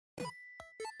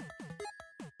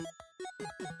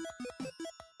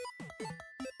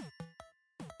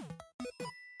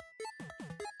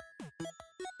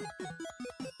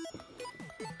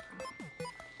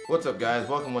What's up, guys?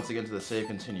 Welcome once again to the Save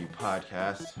Continue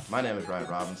podcast. My name is Ryan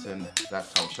Robinson.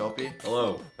 That's Tom Shelby.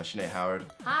 Hello. That's Sinead Howard.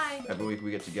 Hi. Every week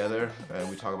we get together and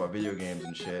we talk about video games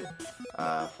and shit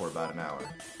for about an hour.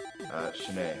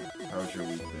 Sinead, how's your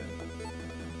week been?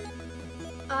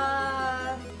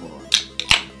 Hold on.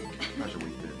 How's your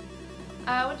week been?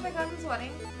 I went to my cousin's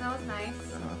wedding. That was nice.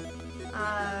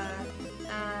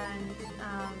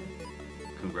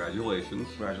 Congratulations.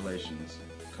 Congratulations,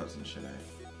 cousin Sinead.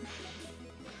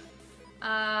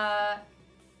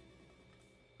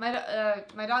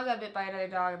 My dog got bit by another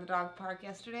dog at the dog park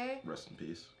yesterday. Rest in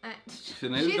peace.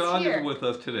 Sinead's dog is with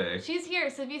us today. She's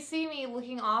here, so if you see me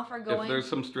looking off or going... If there's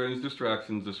some strange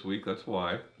distractions this week, that's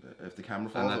why. If the camera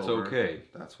falls and that's over, okay.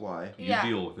 That's why. You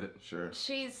deal with it. Sure.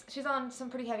 She's on some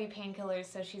pretty heavy painkillers,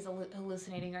 so she's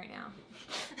hallucinating right now.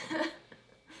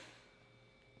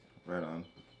 Right on.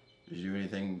 Did you do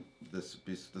anything this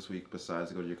week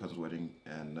besides go to your cousin's wedding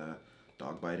and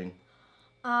dog biting?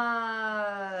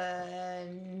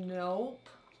 Nope.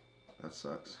 That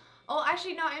sucks. Oh,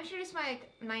 actually, no. I introduced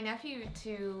my nephew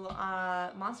to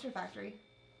Monster Factory.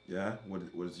 Yeah.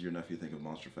 What does your nephew think of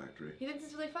Monster Factory? He thinks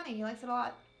it's really funny. He likes it a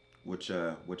lot. Which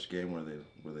game were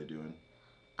they doing?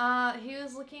 He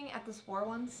was looking at the Spore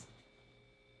ones.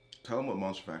 Tell him what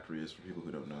Monster Factory is for people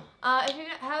who don't know. If you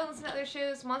haven't listened to other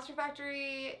shows, Monster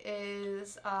Factory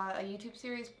is a YouTube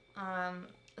series.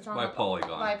 It's on By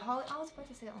Polygon. I was about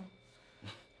to say that one.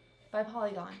 By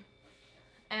Polygon.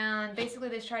 And basically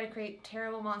they try to create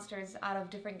terrible monsters out of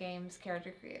different games'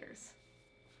 character creators.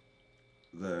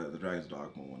 The Dragon's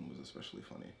Dogma one was especially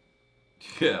funny.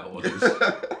 Yeah, it was.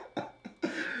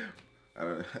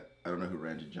 I don't know who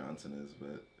Randy Johnson is,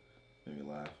 but it made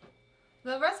me laugh.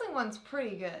 The wrestling one's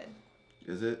pretty good.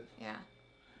 Is it?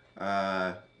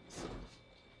 Yeah.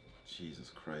 Jesus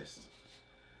Christ.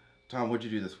 Tom, what'd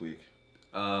you do this week?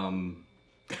 Know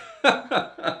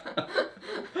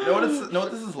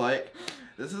what this is like?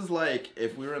 This is like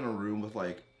if we were in a room with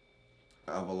like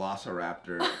a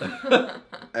velociraptor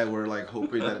and we're like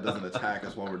hoping that it doesn't attack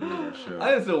us while we're doing our show.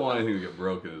 I just don't want anything to get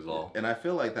broken is all. And I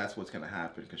feel like that's what's gonna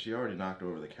happen because she already knocked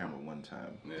over the camera one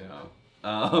time. Yeah.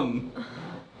 A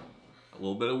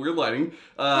little bit of weird lighting.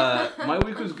 My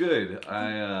week was good.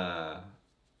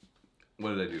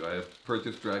 What did I do? I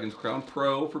purchased Dragon's Crown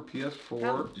Pro for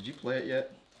PS4. Did you play it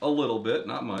yet? A little bit,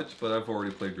 not much, but I've already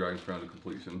played Dragon's Crown to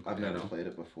completion. I've never played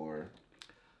it before.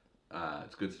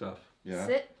 It's good stuff. Yeah?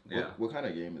 Sit. Yeah. What kind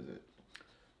of game is it?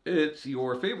 It's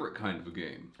your favorite kind of a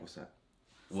game. What's that?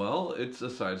 Well, it's a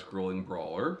side-scrolling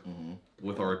brawler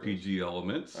with RPG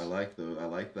elements. I like that.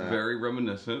 Very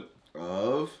reminiscent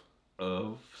of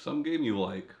some game you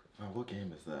like. Oh, what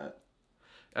game is that?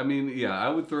 I mean, yeah, I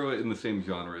would throw it in the same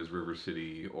genre as River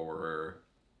City or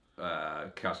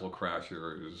Castle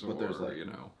Crashers, but there's or, you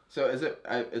know. So is it?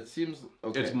 It seems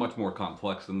okay. It's much more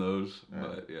complex than those,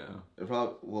 but yeah.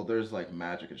 There's like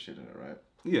magic and shit in it, right?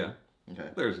 Yeah. Okay.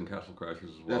 There's in Castle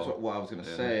Crashers as well. That's what I was gonna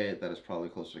say. That it's probably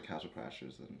closer to Castle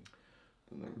Crashers than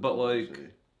the. But like,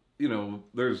 you know,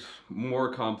 there's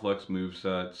more complex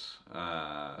movesets.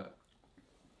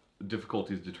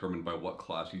 Difficulty is determined by what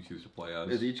class you choose to play as.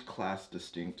 Is each class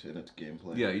distinct in its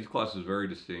gameplay? Yeah, each class is very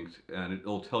distinct, and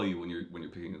it'll tell you when you're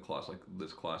picking a class. Like,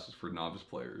 this class is for novice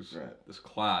players. Right. This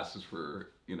class is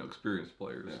for experienced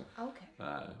players. Yeah. Okay.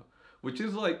 Which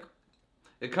is like,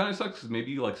 it kind of sucks because maybe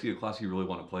you like see a class you really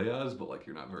want to play as, but like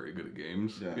you're not very good at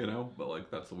games. Yeah. You know, but like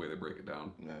that's the way they break it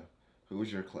down. Yeah. Who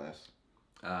was your class?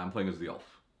 I'm playing as the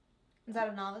elf. Is that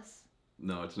a novice?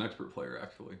 No, it's an expert player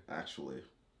actually. Actually.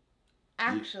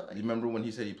 Actually. Do you remember when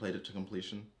he said he played it to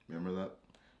completion? Remember that?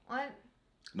 What?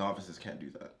 Novices can't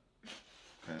do that.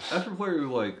 Okay. Expert players,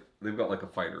 like, they've got like a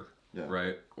fighter, Yeah.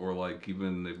 right? Or like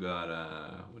even they've got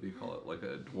what do you call it? Like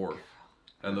a dwarf.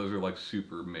 And those are like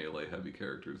super melee heavy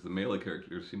characters. The melee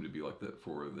characters seem to be like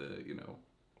for the,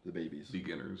 The babies.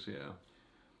 beginners, yeah.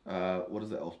 What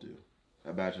does the elf do? I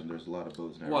imagine there's a lot of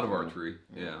bows and A lot arrows. of archery,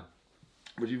 yeah.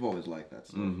 But you've always liked that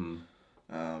stuff.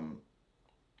 Mm-hmm.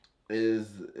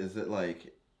 Is it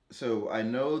like... So I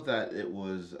know that it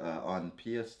was on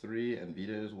PS3 and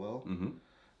Vita as well. Mm-hmm.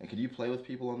 And can you play with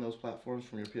people on those platforms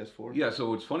from your PS4? Yeah, so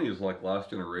what's funny is like last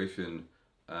generation,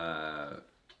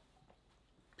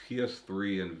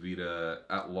 PS3 and Vita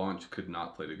at launch could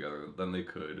not play together. Then they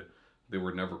could. They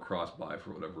were never cross-buy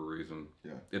for whatever reason.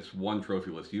 Yeah. It's one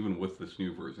trophy list. Even with this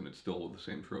new version, it's still the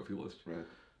same trophy list. Right.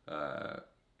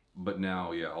 But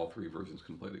now, yeah, all three versions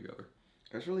can play together.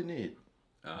 That's really neat.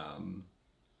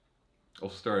 I'll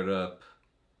start it up.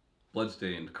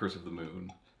 Bloodstained, Curse of the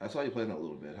Moon. I saw you playing that a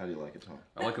little bit. How do you like it, Tom?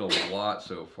 I like it a lot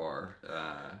so far.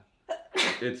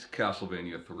 It's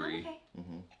Castlevania 3, Okay.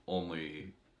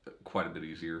 only quite a bit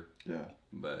easier. Yeah.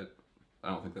 But I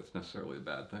don't think that's necessarily a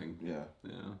bad thing. Yeah.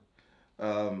 Yeah.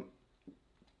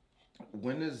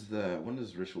 When is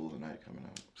Ritual of the Night coming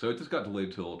out? So it just got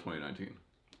delayed till 2019.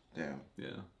 Damn. Yeah.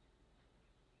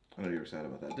 I know you were sad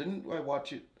about that. Didn't I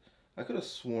watch it? I could have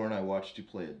sworn I watched you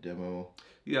play a demo.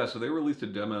 Yeah, so they released a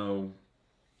demo.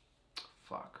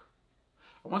 Fuck.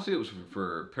 I want to say it was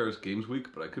for Paris Games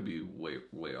Week, but I could be way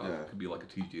off. Yeah. It could be like a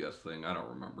TGS thing. I don't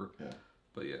remember. Yeah.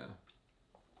 But yeah.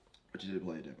 But you did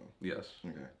play a demo. Yes.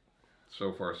 Okay.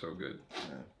 So far, so good.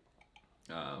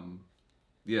 Yeah.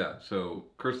 Yeah, so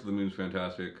Curse of the Moon's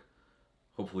fantastic.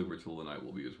 Hopefully Ritual of the Night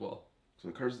will be as well. So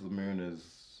Curse of the Moon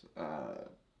is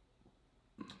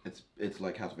it's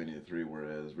like Castlevania 3,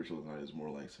 whereas Ritual of the Night is more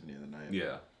like Symphony of the Night.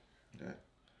 Yeah. Okay.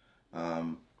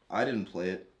 I didn't play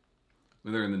it.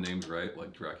 They're in the names right,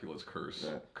 like Dracula's Curse,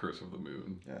 Yeah. Curse of the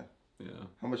Moon. Yeah. Yeah.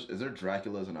 How much is there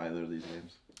Draculas in either of these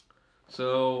games?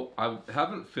 So I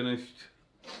haven't finished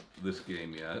this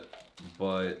game yet,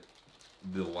 but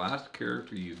the last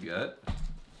character you get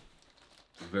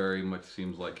very much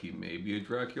seems like he may be a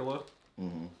Dracula.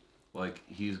 Mm-hmm. Like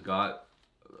he's got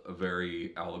a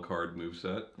very Alucard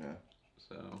moveset. Yeah.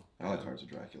 So Alucard's a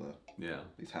Dracula. Yeah.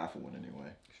 He's half of one anyway.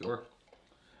 Sure.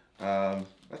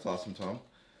 That's awesome, Tom.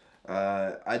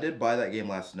 I did buy that game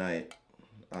last night,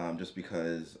 just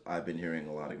because I've been hearing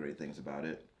a lot of great things about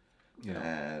it. Yeah.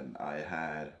 And I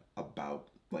had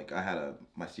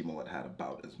my Steam wallet had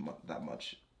about that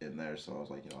much in there, so I was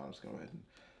like, I'm just gonna go ahead and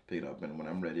pick it up, and when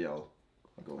I'm ready, I'll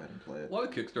go ahead and play it. A lot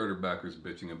of Kickstarter backers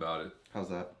bitching about it How's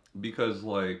that? because,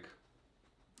 like,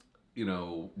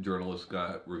 journalists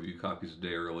got review copies a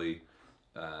day early,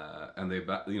 and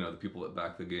the people that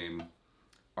back the game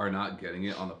are not getting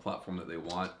it on the platform that they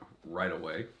want right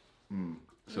away. Mm.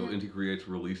 So Inti Creates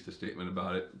released a statement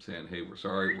about it, saying, "Hey, we're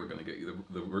sorry. We're going to get you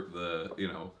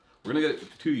we're going to get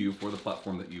it to you for the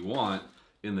platform that you want.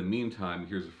 In the meantime,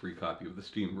 here's a free copy of the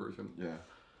Steam version." Yeah.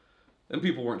 And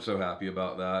people weren't so happy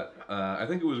about that. I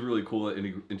think it was really cool that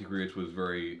Inti Creates was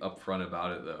very upfront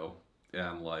about it, though.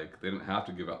 And, like, they didn't have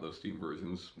to give out those Steam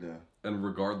versions. Yeah. And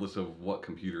regardless of what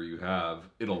computer you have,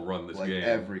 it'll run this game.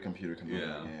 Every computer can run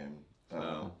that game.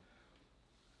 So.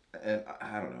 And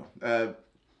I don't know.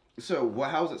 So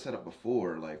how was it set up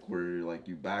before? Like, where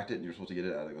you backed it and you're supposed to get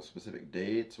it at a specific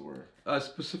date, or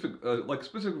specific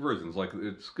versions. Like,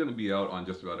 it's going to be out on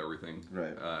just about everything.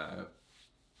 Right.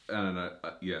 And I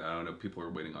don't know. People are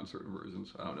waiting on certain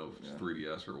versions. I don't know if it's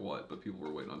 3DS or what, but people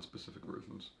were waiting on specific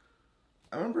versions.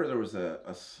 I remember there was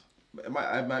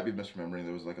I might be misremembering.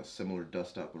 There was like a similar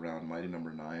dust up around Mighty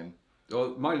Number 9.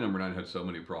 Well, Mighty Number 9 had so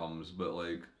many problems, but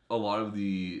like a lot of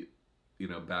the,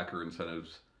 backer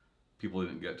incentives, people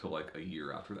didn't get till like a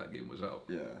year after that game was out.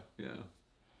 Yeah. Yeah.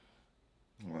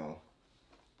 Well.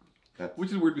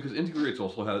 Which is weird because Inti Creates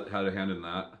also had a hand in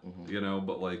that, Mm-hmm.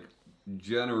 but like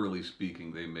generally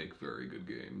speaking, they make very good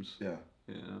games. Yeah.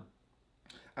 Yeah.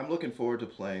 I'm looking forward to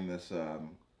playing this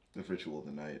Ritual of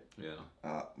the Night.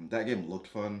 Yeah. That game looked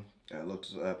fun. It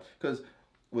looked because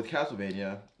with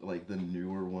Castlevania, like the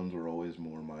newer ones were always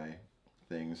more my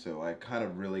thing. So I kind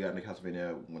of really got into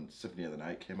Castlevania when Symphony of the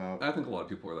Night came out. I think a lot of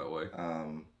people are that way.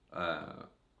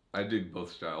 I dig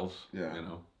both styles.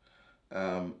 Yeah.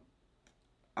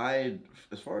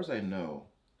 As far as I know,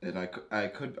 and I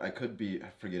could be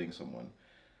forgetting someone,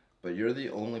 but you're the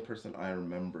only person I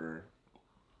remember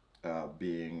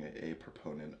being a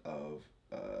proponent of.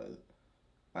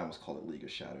 I almost called it League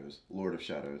of Shadows, Lord of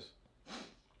Shadows.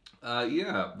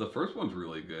 Yeah, the first one's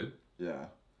really good. Yeah.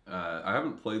 I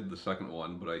haven't played the second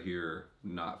one, but I hear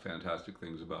not fantastic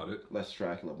things about it. Less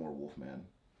Dracula, more Wolfman.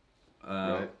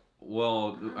 Right?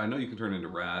 Well, I know you can turn into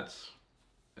rats.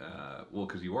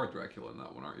 Because you are Dracula in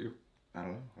that one, aren't you? I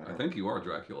don't know. I think you are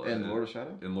Dracula. In Lord of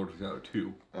Shadow? In Lord of Shadow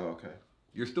 2. Oh, okay.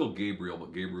 You're still Gabriel,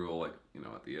 but Gabriel, at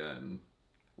the end...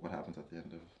 What happens at the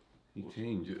end of... He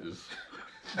changes.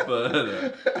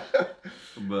 But...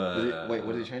 Wait,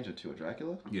 what did he change it to? A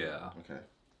Dracula? Yeah. Okay.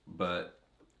 But...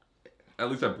 At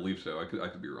least I believe so. I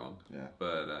could be wrong. Yeah.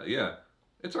 But, yeah.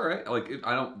 It's alright.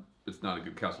 It's not a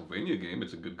good Castlevania game.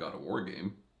 It's a good God of War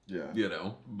game.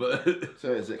 Yeah. But...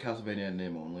 So is it Castlevania in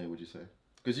name only, would you say?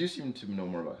 Because you seem to know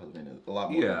more about Castlevania, a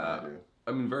lot more than I do.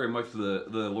 I mean, very much the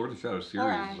Lord of Shadow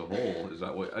series as a whole is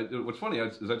that way. What's funny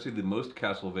is I'd say the most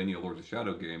Castlevania Lord of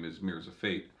Shadow game is Mirrors of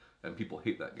Fate, and people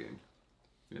hate that game.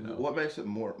 What makes it the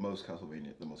most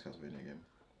Castlevania game?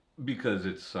 Because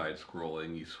it's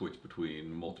side-scrolling, you switch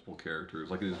between multiple characters.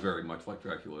 Like, it is very much like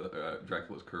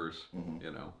Dracula's Curse,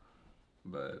 Mm-hmm.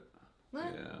 But,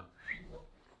 yeah.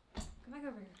 Come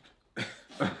back over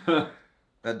here.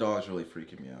 That dog's really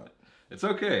freaking me out. It's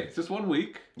okay. It's just 1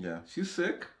 week. Yeah. She's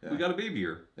sick. Yeah. We got a baby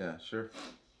here. Yeah, sure.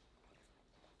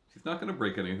 She's not gonna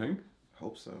break anything.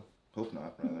 Hope so. Hope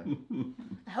not, rather.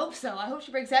 I hope so. I hope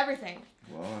she breaks everything.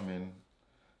 Well, I mean,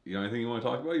 You got anything you want to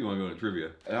talk about? You want to go into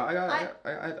trivia?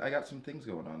 I got some things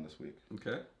going on this week.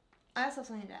 Okay. I also have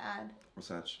something to add. What's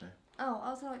that, Shanae? Oh, I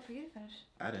was gonna wait for you to finish.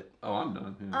 Add it. Oh, I'm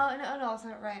done. Yeah. Oh no, that's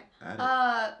not right. Add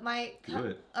it. My Do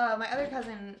it. my other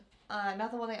cousin,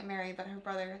 not the one that got married, but her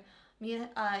brother,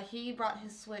 he brought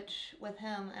his Switch with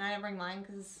him, and I didn't bring mine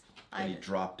because And he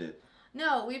dropped it.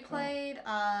 No, we played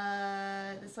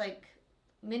this like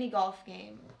mini golf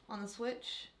game on the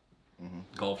Switch. Mm-hmm.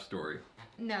 Golf Story.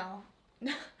 No,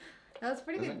 that was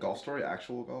pretty Isn't good. Golf Story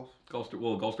actual golf? Golf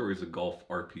Story is a golf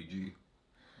RPG.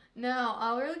 No,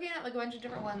 we were looking at like a bunch of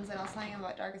different ones, and I was telling him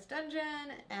about Darkest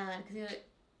Dungeon, and because he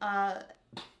I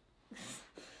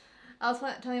was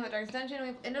telling him about Darkest Dungeon, and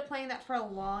we ended up playing that for a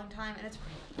long time, and it's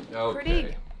Okay.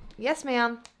 pretty. Yes,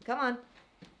 ma'am. Come on.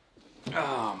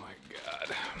 Oh my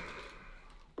god.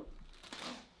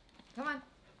 Come on.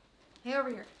 Hey, over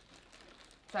here.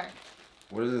 Sorry.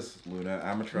 What is this, Luna?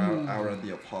 Amateur hour at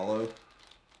the Apollo?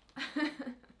 You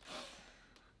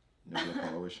know the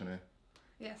Apollo is, Shanae?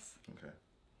 Yes. Okay.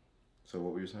 So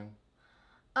what were you saying?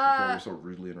 Before we were so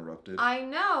rudely interrupted. I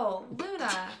know,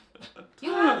 Luna.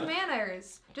 You have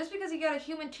manners. Just because you got a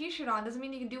human T-shirt on doesn't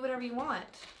mean you can do whatever you want.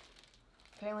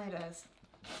 Apparently it does.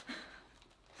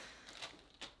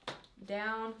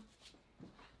 Down.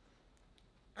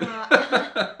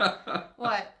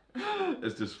 What?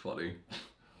 It's just funny.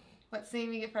 What, seeing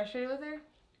me get frustrated with her?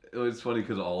 It's funny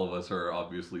because all of us are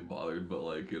obviously bothered, but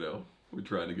like, we're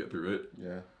trying to get through it.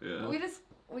 Yeah. Yeah.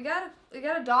 We got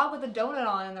a dog with a donut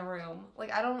on in the room.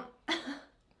 Like, I don't. I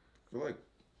feel like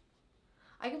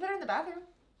I can put her in the bathroom.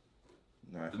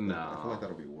 no. I feel No. like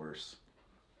that'll be worse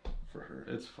for her.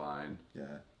 It's fine. Yeah.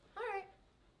 All right.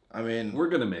 I mean, We're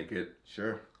gonna make it.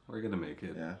 sure. We're gonna make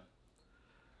it. Yeah.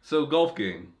 So golf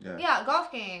game. Yeah. Yeah,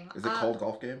 golf game. Is it called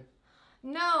Golf Game?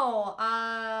 No,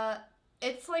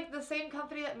 it's like the same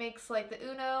company that makes like the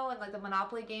Uno and like the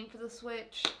Monopoly game for the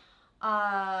Switch.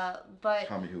 But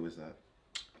Tell me who is that?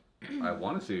 I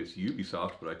want to say it's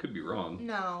Ubisoft, but I could be wrong.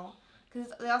 no,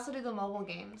 because they also do the mobile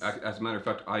games. As a matter of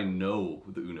fact, I know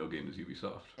the Uno game is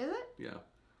Ubisoft. Is it? Yeah.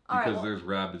 All right, Because well- there's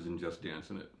Rabbids and Just Dance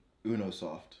in it. Uno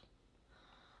Soft.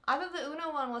 I thought the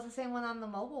Uno one was the same one on the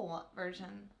mobile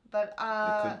version, but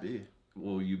It could be.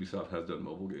 Well, Ubisoft has done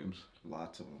mobile games.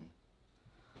 Lots of them.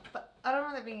 but I don't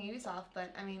know that being Ubisoft.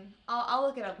 But I mean, I'll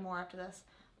look it up more after this.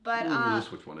 But We'll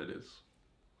list which one it is.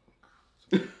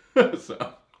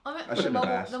 So. I I shouldn't have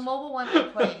asked. the mobile one I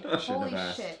played. I shouldn't Holy have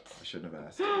asked. shit. I shouldn't have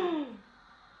asked.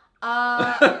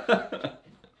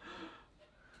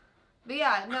 But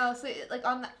yeah, no. So like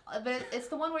on the, but it's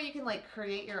the one where you can like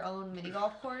create your own mini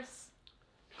golf course.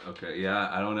 Okay, yeah,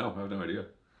 I don't know. I have no idea.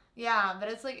 Yeah, but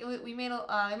it's like we made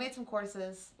some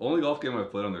courses. Only golf game I've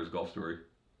played on there is Golf Story.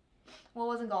 What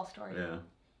was in Golf Story? Yeah.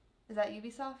 Is that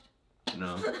Ubisoft?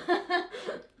 No.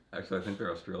 Actually, I think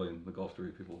they're Australian, the Golf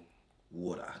Story people.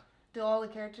 Woulda. Do all the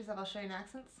characters have Australian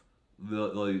accents?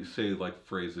 They'll say like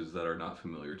phrases that are not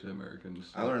familiar to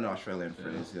Americans. I learned an Australian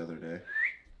phrase the other day.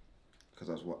 Because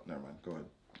I was what? Never mind. Go ahead.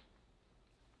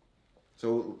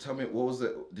 So tell me, what was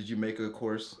it? Did you make a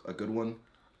course, a good one?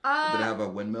 Did it have a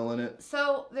windmill in it?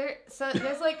 So there's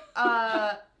like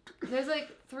there's like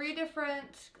three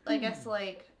different, I guess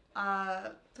like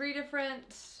three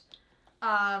different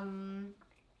I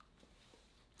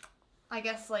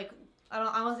guess like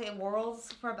I want to say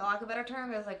worlds for lack of a better term.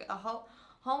 There's like a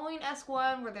Halloween-esque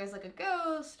one where there's like a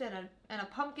ghost and a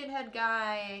pumpkin head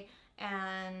guy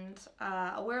and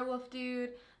a werewolf dude.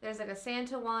 There's like a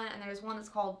Santa one, and there's one that's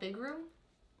called Big Room.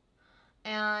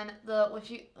 And so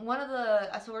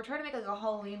we're trying to make like a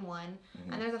Halloween one,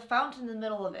 and there's a fountain in the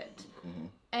middle of it. Mm-hmm.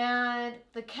 And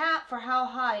the cap for how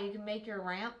high you can make your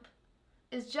ramp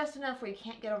is just enough where you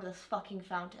can't get over this fucking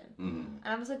fountain. Mm-hmm. And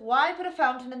I'm just like, why put a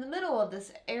fountain in the middle of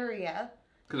this area?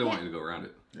 Because they want you to go around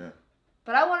it. Yeah.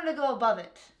 But I wanted to go above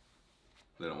it.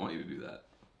 They don't want you to do that.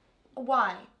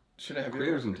 Why? Should I have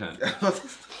Creator's intent.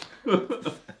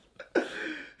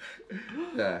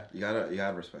 Yeah, you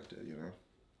gotta respect it, you know.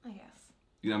 I guess.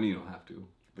 I mean, you don't have to.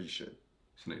 But you should.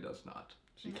 Sinead does not.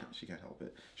 She can't help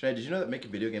it. Shanae, did you know that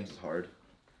making video games is hard?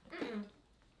 Mm-mm.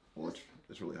 Well,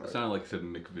 it's really hard. It sounded like it said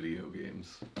Mick Video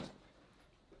Games.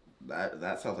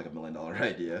 That sounds like $1 million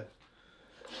idea.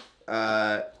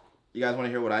 You guys want to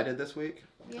hear what I did this week?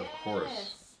 Yes. Of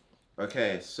course.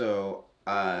 Okay, so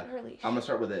I'm Her leash. gonna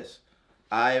start with this.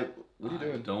 What are you I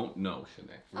doing? don't know,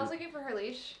 Sinead. I was looking for her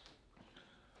leash.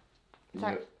 You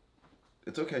Sorry. know-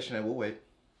 It's okay, Shanae. We'll wait.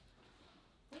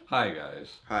 Hi,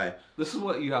 guys. Hi. This is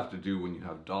what you have to do when you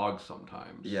have dogs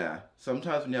sometimes. Yeah.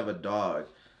 Sometimes when you have a dog,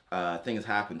 things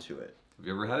happen to it. Have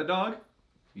you ever had a dog?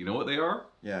 You know what they are?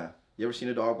 Yeah. You ever seen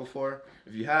a dog before?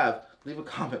 If you have, leave a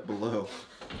comment below.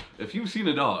 If you've seen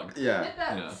a dog, Yeah. Hit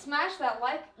that, Yeah. Smash that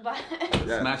like button.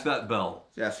 Yeah. smash that bell.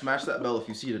 Yeah, smash that bell if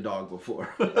you've seen a dog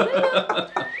before.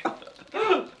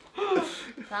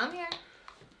 I'm here.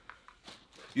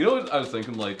 You know what I was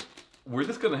thinking? Like, we're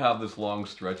just gonna have this long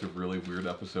stretch of really weird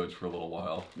episodes for a little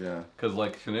while. Yeah. Cause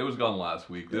like Shanae was gone last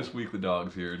week. This week the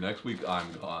dog's here. Next week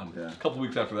I'm gone. Yeah. A couple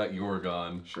weeks after that you're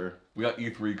gone. Sure. We got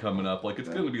E3 coming up. Like it's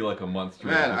Yeah. gonna be like a month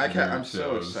straight. Man, of I just can't. weird I'm so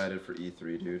shows. excited for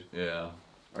E3, dude. Yeah.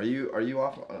 Are you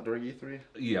off during E3?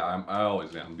 Yeah, I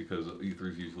always am because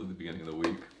E3 is usually the beginning of the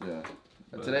week. Yeah.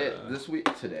 But, This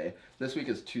week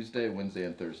is Tuesday, Wednesday,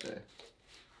 and Thursday.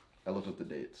 I looked up the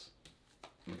dates.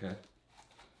 Okay.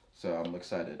 So I'm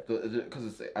excited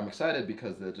because I'm excited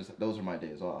because those are my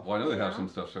days off. Well, I know they have Yeah. some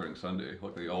stuff starting Sunday,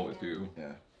 like they always do.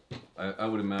 Yeah. I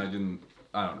would imagine.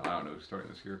 I don't know.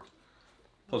 Starting this year.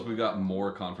 Plus, we got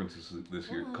more conferences this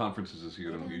year. Conferences this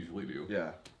year than we usually do.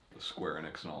 Yeah. The Square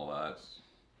Enix and all that.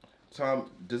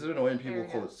 Tom, does it annoy when people There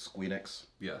we call go. it Squeenix?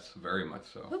 Yes, very much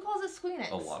so. Who calls it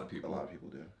Squeenix? A lot of A people. lot of people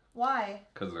do. Why?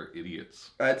 Because they're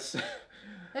idiots. It's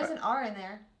There's an R in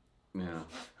there. Yeah.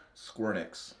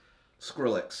 Squirnix.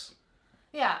 Skrillex.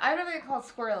 Yeah, I'd rather get called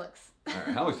Squirrelix. All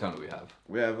right. How much time do we have?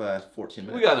 We have 14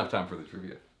 minutes. We got enough time for the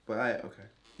trivia. But okay.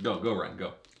 Go, Ryan,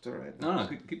 go. It's all right. No,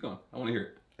 keep going. I want to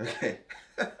hear it. Okay.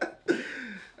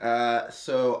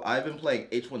 So I've been playing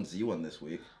H1Z1 this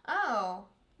week, Oh,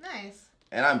 nice.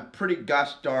 and I'm pretty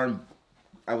gosh darn.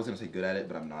 I was gonna say good at it,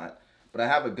 but I'm not. But I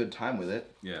have a good time with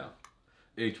it. Yeah.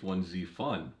 H1Z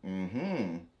fun.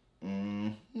 Mm-hmm.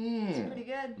 Mm-hmm. It's pretty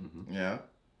good. Yeah.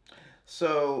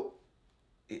 So,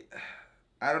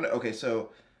 I don't know. Okay, so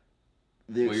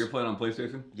Well, you're playing on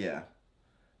PlayStation? yeah,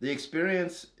 the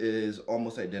experience is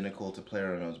almost identical to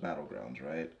PlayerUnknown's Battlegrounds,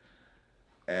 right?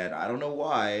 And I don't know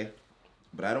why,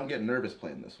 but I don't get nervous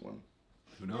playing this one.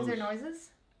 Who knows? Is there noises?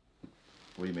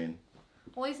 What do you mean?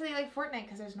 Well, you say you like Fortnite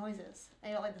because there's noises.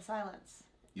 I don't like the silence.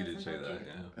 You That's did say that,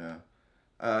 unfortunate. yeah.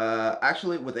 Yeah.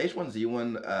 Actually, with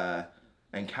H1Z1,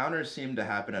 encounters seem to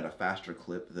happen at a faster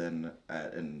clip than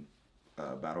in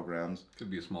Battlegrounds. Could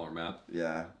be a smaller map.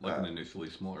 Yeah. Like an initially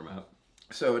smaller map.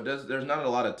 So it does. There's not a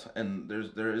lot of, and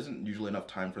there isn't usually enough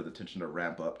time for the tension to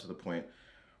ramp up to the point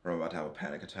where I'm about to have a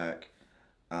panic attack.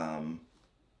 And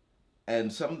a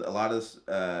lot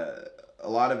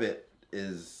of it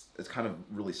is it's kind of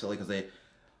really silly because they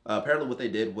apparently what they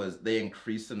did was they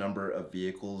increased the number of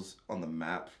vehicles on the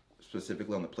map,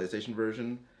 specifically on the PlayStation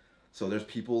version. So there's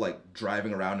people like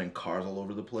driving around in cars all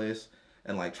over the place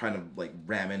and like trying to like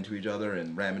ram into each other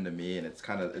and ram into me, and it's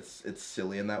kind of it's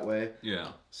silly in that way. Yeah.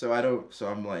 So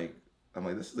I'm like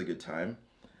this is a good time.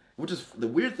 Which is the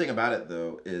weird thing about it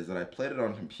though is that I played it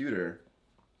on computer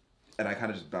and I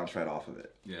kind of just bounced right off of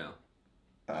it. Yeah.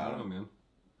 I don't know, man.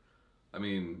 I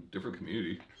mean, different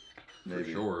community. For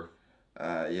Maybe. sure.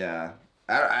 Yeah.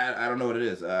 I don't know what it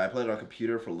is. I played it on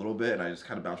computer for a little bit and I just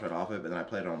kind of bounced right off it, but then I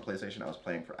played it on PlayStation. I was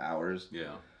playing for hours.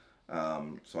 Yeah.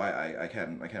 So I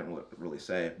can't really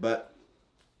say, but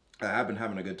I have been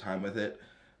having a good time with it.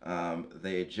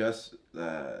 They just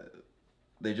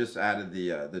added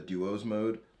the duos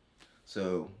mode,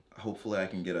 so hopefully I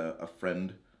can get a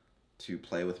friend to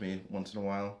play with me once in a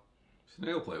while.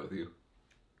 Shanae will play with you.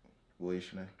 Will you,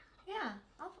 Shanae? Yeah,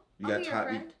 I'll You be got your time?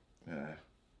 friend. Yeah,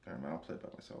 never mind. I'll play by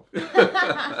myself.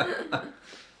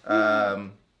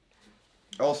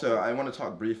 Also, I want to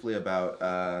talk briefly about.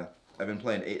 I've been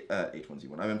playing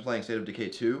H1Z1. I've been playing State of Decay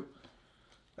 2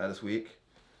 this week.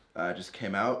 Just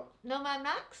came out. No Mad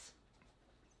Max?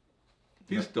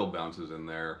 He still bounces in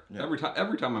there. Yeah. Every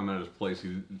time I'm at his place,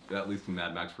 he's at least in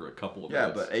Mad Max for a couple of Yeah,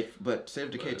 minutes. but State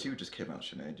of Decay But- 2 just came out,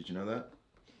 Shanae. Did you know that?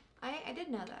 I did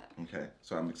know that. Okay,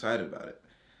 so I'm excited about it.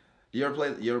 You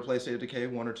ever play State of Decay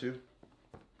 1 or 2?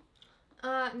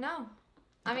 No.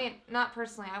 I mean, not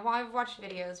personally. I've watched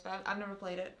videos, but I've never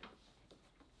played it.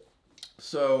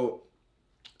 So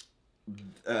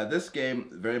this game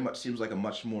very much seems like a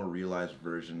much more realized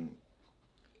version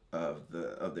of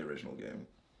the original game.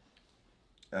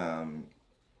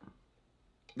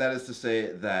 That is to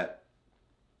say that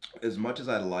as much as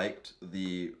I liked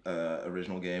the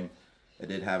original game, it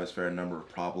did have its fair number of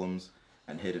problems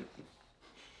and hidden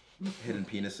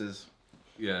penises.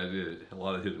 Yeah, it did. A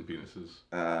lot of hidden penises.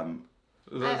 I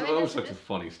That mean, was it's- such a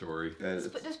funny story.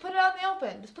 Just put it out in the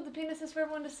open. Just put the penises for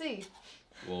everyone to see.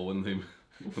 Well, when they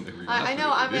remastered I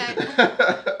know. it, I they mean,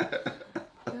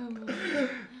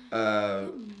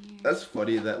 did. That's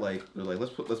funny that like they're like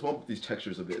let's bump up these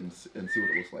textures a bit and see what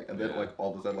it looks like, and then like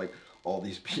all of a sudden like all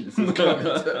these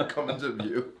penises come into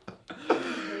view.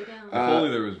 If only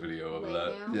there was video of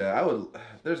that. Yeah, I would.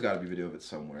 There's got to be video of it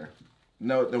somewhere.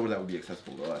 No, that would be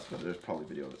accessible to us, but there's probably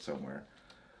video of it somewhere.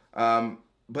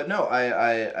 But no,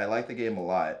 I like the game a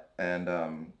lot,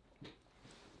 and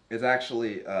it's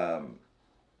actually a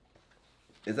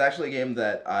game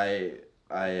that I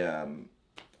had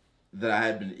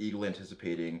been eagerly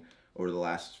anticipating over the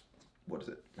last, what is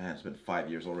it? Man, it's been 5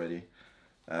 years already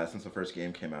since the first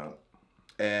game came out,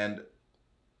 and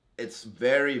it's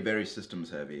very, very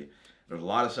systems heavy. There's a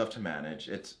lot of stuff to manage.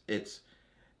 It's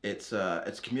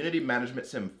community management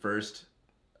sim first,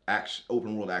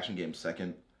 open world action game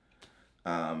second.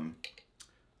 Can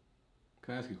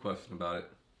I ask you a question about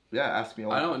it? Yeah, ask me.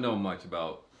 I don't know much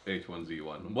about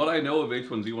H1Z1. What I know of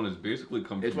H1Z1 has basically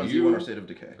come from H1Z1 you. or State of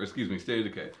Decay. Or excuse me, State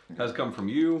of Decay. Has come from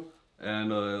you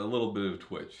and a little bit of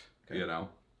Twitch, you know?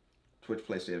 Twitch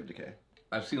plays State of Decay.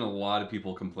 I've seen a lot of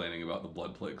people complaining about the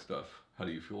Blood Plague stuff. How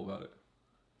do you feel about it?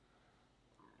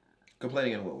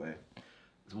 Complaining in what way?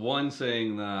 One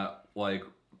saying that, like,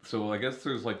 so I guess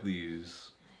there's like these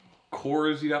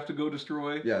cores you have to go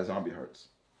destroy. Yeah, zombie hearts.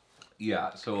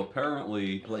 Yeah, so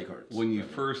apparently Plague hearts. when you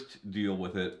first deal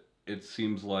with it, it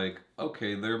seems like,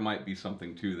 okay, there might be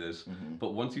something to this,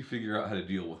 but once you figure out how to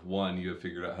deal with one, you have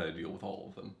figured out how to deal with all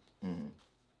of them.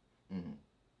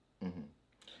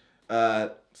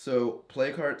 So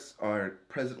plague hearts are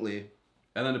presently...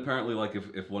 And then apparently, like,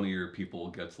 if one of your people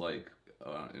gets, like,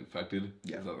 infected,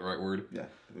 is that the right word? Yeah.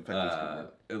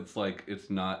 It's like, it's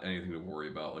not anything to worry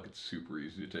about. Like, it's super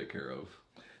easy to take care of.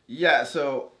 Yeah,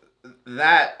 so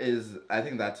that is... I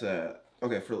think that's a...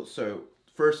 Okay, so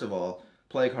first of all,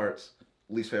 plague hearts,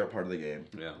 least favorite part of the game.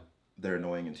 Yeah. They're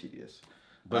annoying and tedious.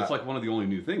 But it's like one of the only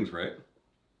new things, right?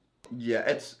 Yeah,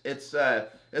 it's a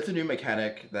new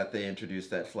mechanic that they introduced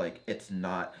that's like, it's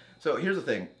not... So here's the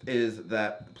thing, is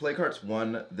that plague hearts,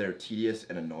 one, they're tedious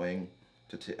and annoying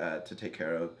to take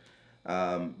care of,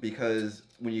 because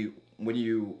when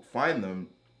you find them,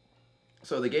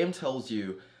 so the game tells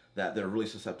you that they're really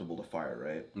susceptible to fire,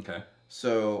 right? Okay.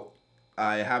 So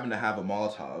I happen to have a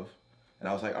Molotov, and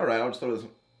I was like, all right, I'll just throw this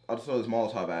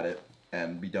Molotov at it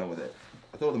and be done with it.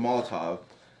 I throw the Molotov,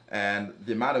 and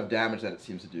the amount of damage that it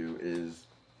seems to do is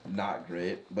not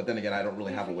great. But then again, I don't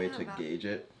really have a way to gauge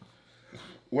it.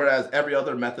 Whereas every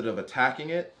other method of attacking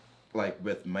it, like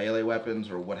with melee weapons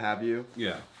or what have you,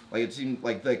 yeah, like it seemed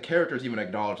like the characters even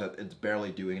acknowledge that it's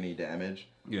barely doing any damage.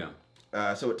 Yeah.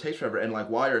 So it takes forever, and like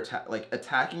while you're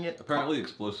attacking it, apparently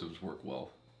explosives work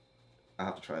well. I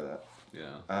have to try that.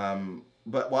 Yeah.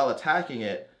 But while attacking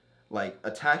it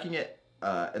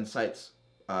incites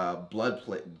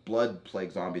blood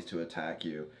plague zombies to attack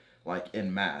you, like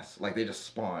in mass, like they just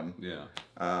spawn. Yeah.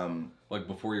 Like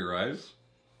before your eyes.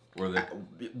 Or they...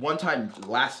 One time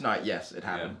last night, yes, it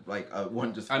happened. Yeah. Like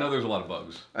one just. I know there's a lot of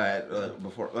bugs.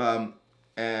 Before,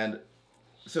 and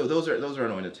so those are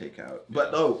annoying to take out.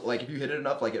 But like if you hit it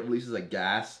enough, like it releases a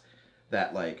gas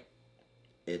that like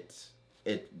it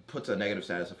puts a negative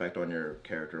status effect on your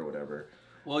character or whatever.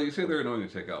 Well, you say they're annoying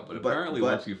to take out, but apparently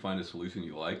once you find a solution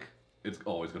you like, it's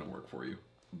always going to work for you.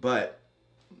 But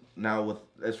now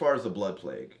as far as the blood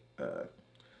plague,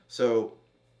 so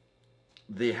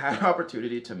they had an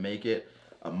opportunity to make it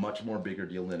a much more bigger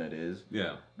deal than it is.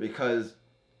 Yeah. Because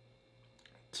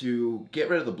to get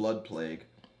rid of the blood plague,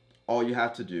 all you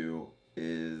have to do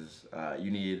is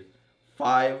you need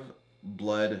 5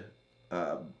 blood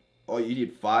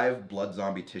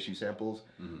zombie tissue samples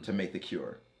to make the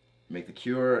cure. Make the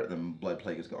cure, the blood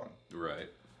plague is gone. Right.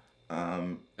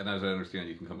 And as I understand,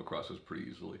 you can come across those pretty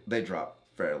easily. They drop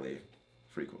fairly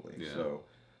frequently. Yeah. So,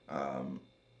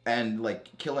 and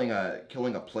like killing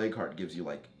a plague heart gives you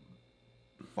like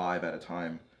 5 at a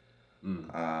time.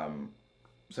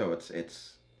 So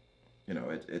it's you know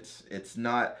it's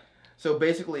not. So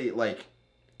basically, like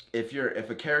if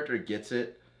a character gets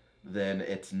it, then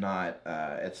it's not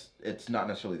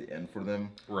necessarily the end for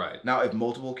them. Right. Now, if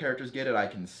multiple characters get it, I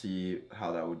can see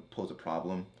how that would pose a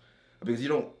problem, because you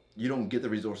don't get the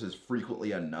resources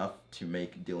frequently enough to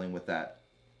make dealing with that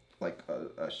like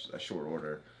a short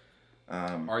order.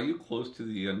 Are you close to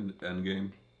the end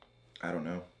game? I don't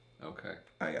know. Okay.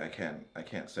 I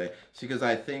can't say. See, because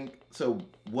I think so.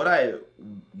 What I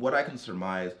can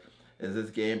surmise is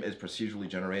this game is procedurally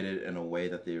generated in a way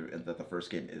that the first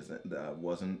game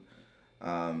wasn't.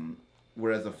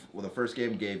 Whereas the first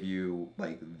game gave you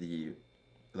like the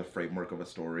framework of a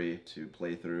story to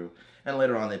play through, and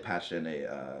later on they patched in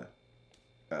a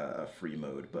free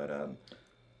mode. But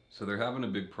so they're having a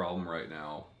big problem right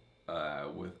now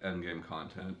with endgame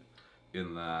content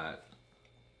in that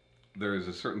there is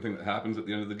a certain thing that happens at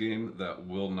the end of the game that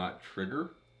will not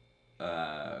trigger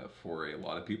for a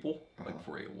lot of people, like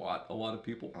for a lot of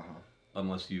people,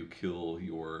 unless you kill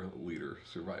your leader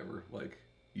survivor. Like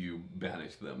you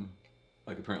banish them.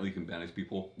 Like apparently you can banish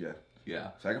people. Yeah.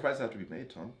 Yeah. Sacrifices have to be made,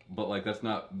 Tom. But like that's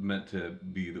not meant to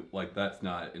be like that's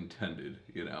not intended,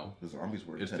 you know. The zombies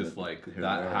were It's intended just like here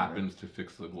that and there, happens to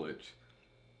fix the glitch.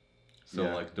 So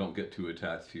Yeah. like don't get too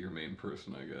attached to your main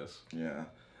person, I guess. Yeah.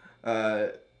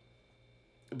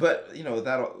 But you know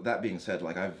that being said,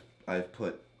 like I've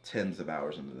put tens of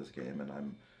hours into this game,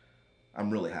 and I'm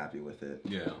really happy with it.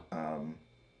 Yeah. And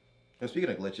speaking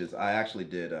of glitches, I actually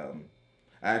did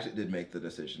make the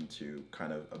decision to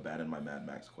kind of abandon my Mad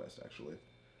Max quest, actually.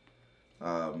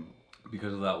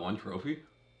 Because of that one trophy?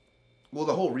 Well,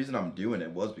 the whole reason I'm doing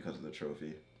it was because of the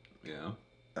trophy. Yeah.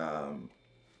 I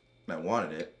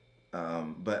wanted it.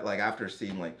 But like after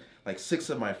seeing like 6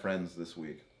 of my friends this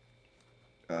week,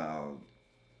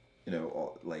 you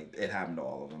know, like it happened to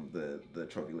all of them. The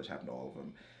trophy glitch happened to all of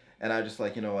them. And I just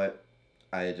like, you know what?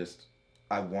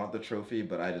 I want the trophy,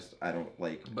 but I don't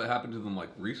like. But it happened to them like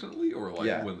recently, or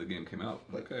like when the game came out?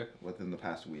 Like, okay. Within the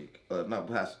past week, not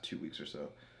the past 2 weeks or so.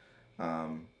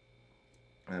 I'm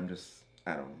just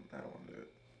I don't want to do it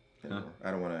anymore.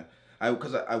 I don't want to.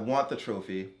 Because I want the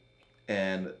trophy,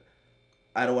 and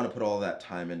I don't want to put all that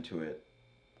time into it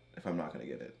if I'm not gonna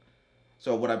get it.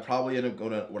 So what I'm probably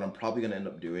gonna end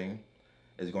up doing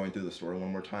is going through the story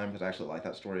one more time, because I actually like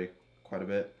that story quite a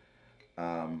bit,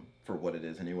 for what it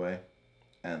is anyway.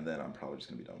 And then I'm probably just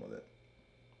going to be done with it.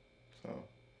 So.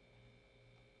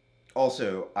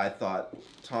 Also, I thought,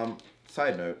 Tom,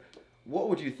 side note, what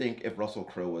would you think if Russell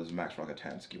Crowe was Max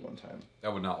Rokitansky one time? I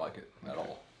would not like it at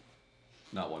all.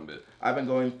 Not one bit. I've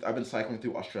been cycling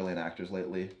through Australian actors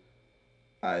lately.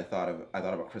 I thought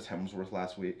about Chris Hemsworth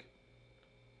last week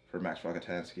for Max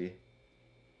Rokitansky.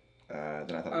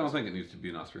 Then I thought I don't think it needs to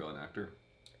be an Australian actor.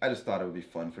 I just thought it would be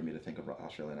fun for me to think of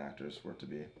Australian actors for it to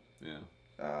be. Yeah.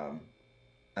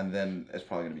 And then it's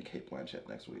probably going to be Cate Blanchett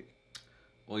next week.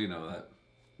 Well, you know that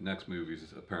next movie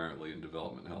is apparently in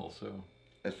development hell, so.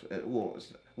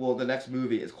 Well, the next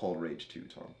movie is called Rage 2,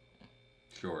 Tom.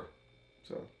 Sure.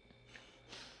 So.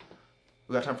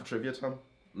 We got time for trivia, Tom?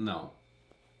 No.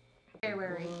 Very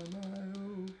wary.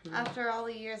 After all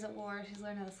the years at war, she's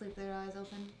learned how to sleep with her eyes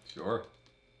open. Sure.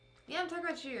 Yeah, I'm talking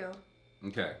about you.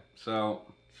 Okay, so.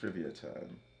 Trivia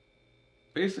time.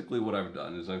 Basically what I've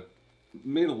done is I've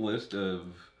made a list of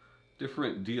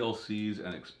different DLCs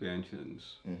and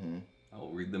expansions. Mm-hmm. I'll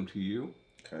read them to you.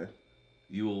 Okay.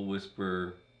 You will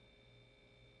whisper...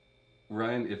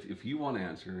 Ryan, if you want to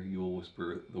answer, you will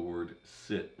whisper the word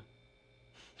sit.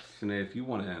 Sinead, if you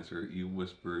want to answer, you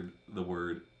whispered the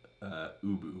word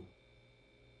ubu.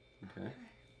 Okay?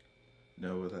 You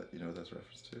know what that's a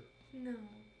reference to? No.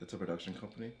 It's a production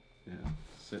company. Yeah.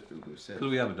 Sit, Ubu, sit.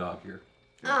 Because we have a dog here.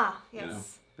 Ah,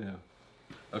 yes. You know?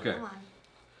 Yeah. Okay. Come on.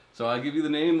 So I give you the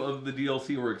name of the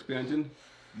DLC or expansion.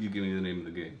 You give me the name of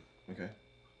the game. Okay.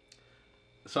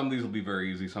 Some of these will be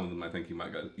very easy. Some of them I think you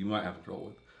might have trouble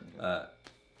with. Okay.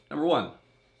 Number 1,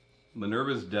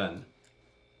 Minerva's Den.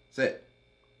 Sit.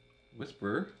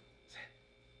 Whisper. Sit.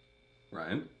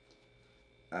 Ryan.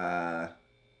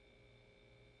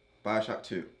 BioShock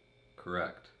 2.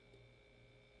 Correct.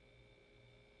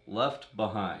 Left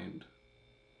Behind.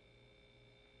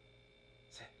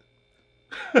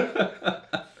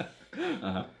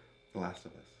 Uh-huh. The Last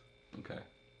of Us. Okay.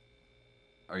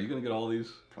 Are you gonna get all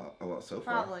these? Well, so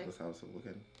far. Probably. That's how it's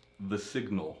looking. The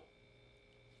Signal.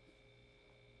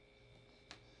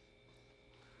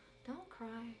 Don't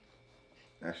cry.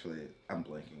 Actually, I'm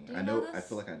blanking. Do you I know know. I this?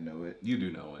 feel like I know it. You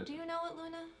do know it. Do you know it,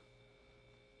 Luna?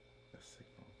 The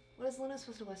Signal. What is Luna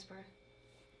supposed to whisper?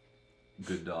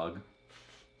 Good dog.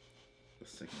 The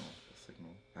Signal. The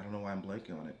Signal. I don't know why I'm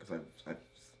blanking on it, because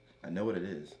I know what it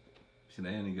is.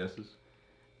 Sinead, any guesses?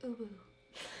 Ubu.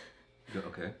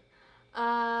 Okay. All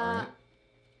right.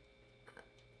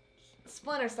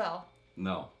 Splinter Cell.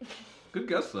 No. Good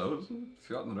guess though. It's a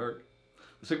shot in the dark.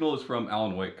 The Signal is from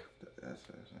Alan Wake. That's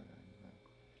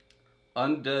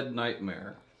Undead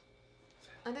Nightmare.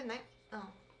 Undead Night. Oh.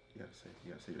 You gotta say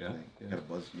your Yeah, thing. yeah. You gotta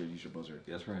buzz. You gotta use your buzzer.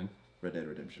 Yes, Ryan. Red Dead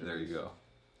Redemption. There you go.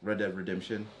 Red Dead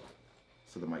Redemption.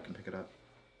 So the mic can pick it up.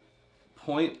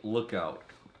 Point Lookout.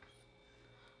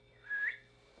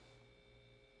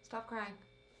 Stop crying.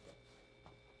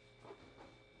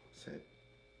 Sit.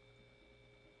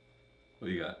 What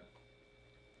do you got?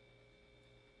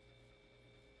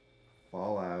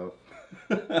 Fallout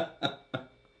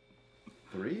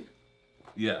 3?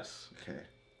 Yes. Okay.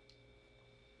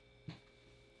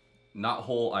 Not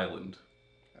Whole Island.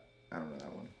 I don't know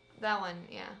that one. That one,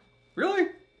 yeah. Really?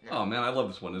 No. Oh man, I love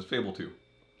this one. It's Fable 2.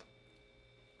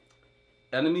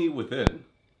 Enemy Within.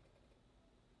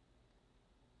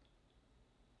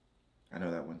 I know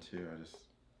that one too. I just.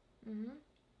 You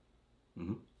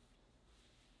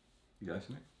guys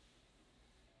know?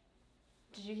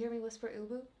 Did you hear me whisper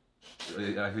Ubu?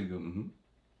 I heard you go,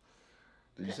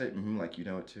 Did you say like you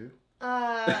know it too?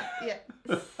 Yeah.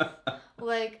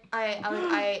 Like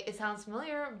I it sounds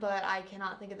familiar, but I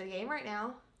cannot think of the game right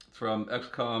now. It's from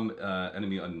XCOM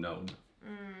Enemy Unknown.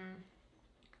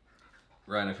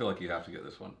 Ryan, I feel like you have to get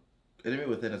this one. Enemy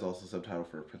Within is also subtitled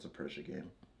for a Prince of Persia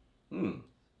game.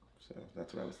 So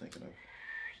that's what I was thinking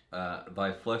of.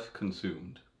 Thy Flesh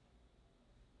Consumed.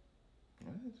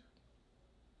 What?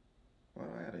 Why do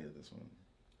I gotta get this one?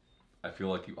 I feel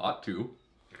like you ought to.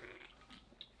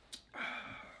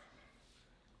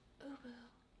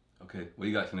 Okay, what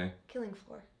you got, Sinead? Killing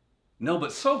Floor. No,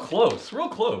 but so close. Real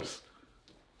close.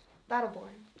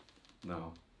 Battleborn.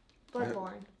 No.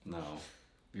 Bloodborne. No.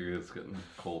 It's getting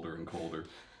colder and colder.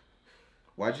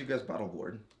 Why'd you guess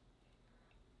Battleborn?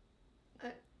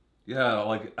 Yeah,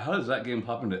 like, how does that game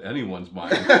pop into anyone's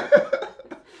mind?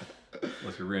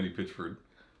 Unless you're Randy Pitchford.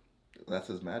 That's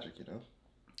his magic, you know?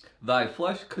 Thy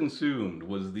Flesh Consumed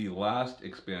was the last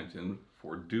expansion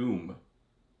for Doom.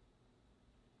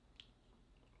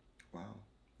 Wow.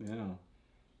 Yeah.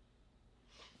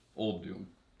 Old Doom.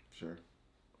 Sure.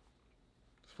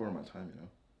 It's for my time, you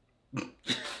know?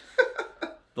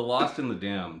 The Lost and the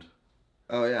Damned.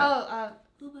 Oh, yeah.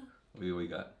 Ubu. What do we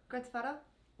got? Grand Theft Auto?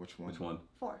 Which one? Which one?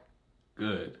 4.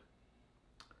 Good.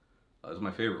 That's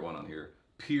my favorite one on here.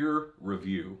 Peer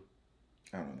Review.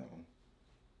 I don't know that one.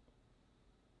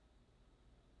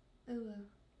 Ubu.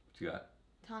 What you got?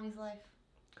 Tommy's Life.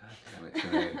 God damn it,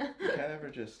 Sinead. You can't ever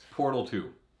just... Portal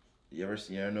 2. You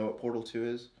ever know what Portal 2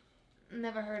 is?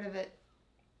 Never heard of it.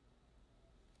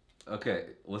 Okay,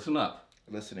 listen up.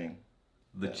 Listening.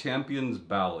 The Yeah. Champion's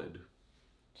Ballad.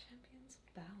 Champion's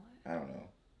Ballad. I don't know.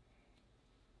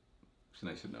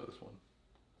 Sinead should know this one.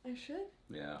 I should?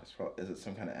 Yeah. Is it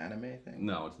some kind of anime thing?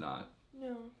 No, it's not.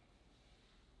 No.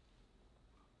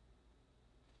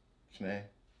 Shanae,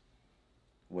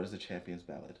 what is the Champion's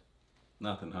Ballad?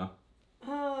 Nothing, huh?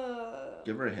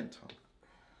 Give her a hint,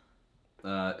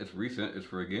 Tom. It's recent. It's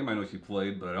for a game I know she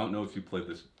played, but I don't know if she played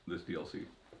this DLC.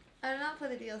 I did not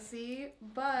play the DLC,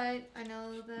 but I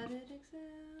know that it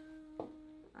exists.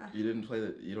 You didn't play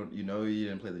the... You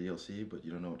didn't play the DLC, but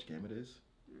you don't know which game it is?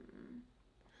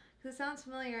 Because it sounds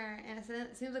familiar, and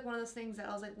it seems like one of those things that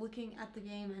I was like looking at the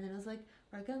game, and then it was like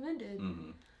recommended.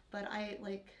 Mm-hmm. But I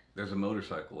like. There's a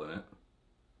motorcycle in it.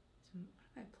 What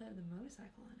if I play the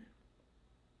motorcycle in it?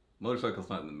 Motorcycle's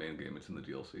not in the main game. It's in the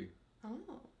DLC. Oh.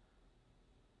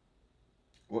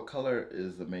 What color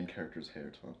is the main character's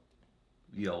hair, Tom?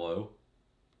 Yellow.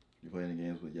 You play any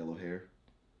games with yellow hair?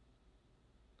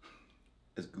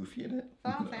 Is Goofy in it?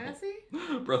 Final Fantasy?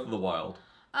 Breath of the Wild.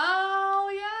 Oh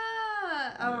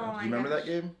yeah. Oh Yeah. my. Do you remember gosh. that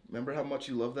game? Remember how much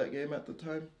you loved that game at the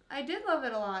time? I did love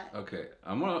it a lot. Okay,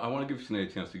 I want to give Sinead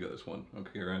a chance to get this one.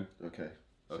 Okay, Ryan. Okay.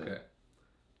 Okay.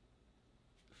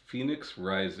 Phoenix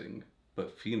Rising,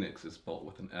 but Phoenix is spelled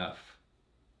with an F.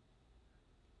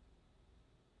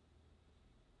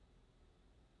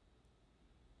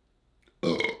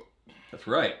 That's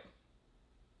right.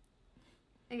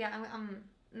 Yeah, I'm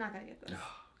not gonna get this.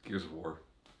 Gears of War.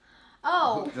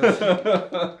 Oh.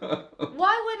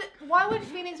 Why would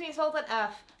Phoenix be spelled with an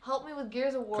F? Help me with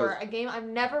Gears of War, 'Cause a game I've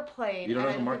never played. You don't know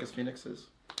and who Marcus Phoenix is?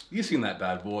 You seen that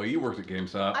bad boy? You worked at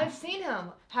GameStop. I've seen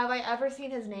him. Have I ever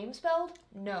seen his name spelled?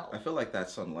 No. I feel like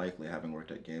that's unlikely, having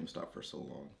worked at GameStop for so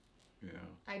long.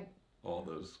 Yeah. All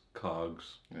those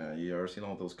cogs. Yeah, you ever seen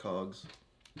all those cogs?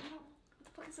 I don't. What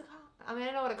the fuck is a cog? I mean,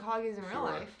 I know what a cog is in real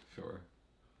life. Sure.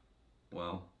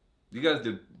 Well, you guys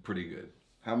did pretty good.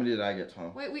 How many did I get,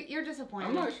 Tom? Wait, you're disappointed.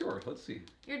 I'm not sure. Let's see.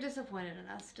 You're disappointed in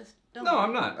us. Just don't. No,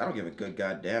 I'm not. I don't give a good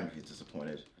goddamn if he's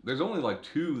disappointed. There's only like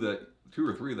two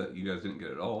or three that you guys didn't get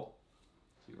at all.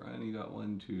 Let's see, Ryan, you got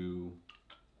 1, 2.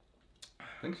 I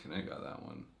think Sinead got that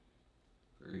one.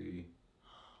 3.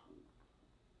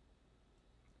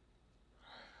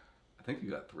 I think you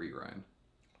got 3, Ryan.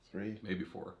 3, Maybe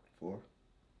 4. 4.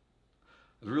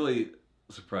 I was really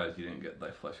surprised you didn't get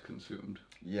Thy Flesh Consumed.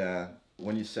 Yeah,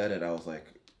 when you said it, I was like,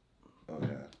 oh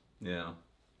yeah. Yeah.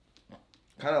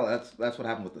 Kind of that's what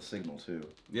happened with the Signal too.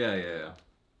 Yeah.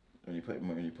 When you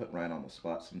put Ryan on the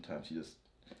spot, sometimes you just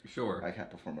Sure. I can't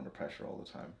perform under pressure all the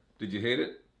time. Did you hate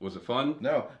it? Was it fun?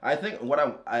 No, I think what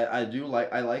I do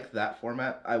like, I like that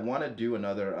format. I want to do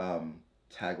another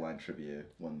tagline trivia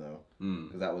one though,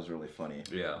 because that was really funny.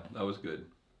 Yeah, that was good.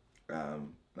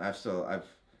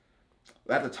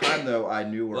 At the time, though, I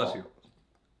knew we're Bless all... you.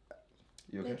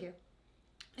 You okay? Thank you.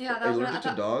 Yeah, that Are was you gonna,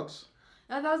 allergic to dogs?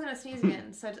 I thought I was gonna sneeze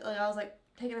again, so like, I was like,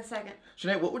 taking a second.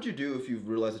 Sinead, what would you do if you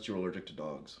realized that you were allergic to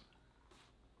dogs?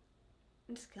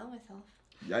 I'd just kill myself.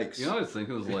 Yikes. You know what I was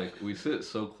thinking is like we sit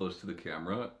so close to the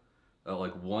camera that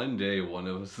like one day one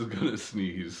of us is gonna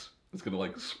sneeze. It's gonna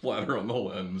like splatter on the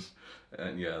lens,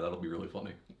 and yeah, that'll be really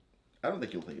funny. I don't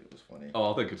think you'll think it was funny. Oh,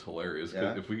 I'll think it's hilarious.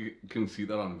 Yeah? If we can see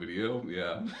that on video,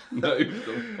 yeah, that'd be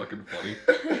so fucking funny.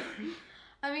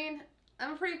 I mean,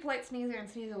 I'm a pretty polite sneezer and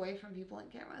sneeze away from people on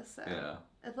cameras, so Yeah,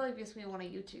 I feel like it makes me one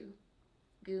of you two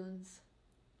goons.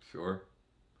 sure.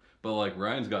 But like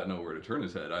Ryan's got nowhere to turn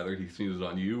his head. Either he sneezes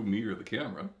on you, me, or the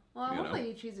camera. Well, You know?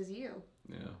 hopefully he chooses you.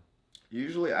 Yeah.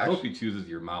 Usually, I hope actually, he chooses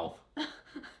your mouth.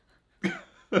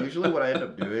 usually what I end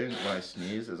up doing when I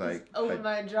sneeze is I Open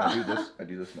my jaw. I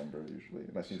do this number usually,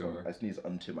 and Sure. I sneeze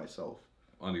unto myself.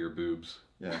 Onto your boobs.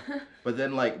 Yeah, but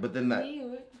then that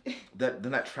Ew.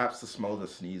 that traps the smell of the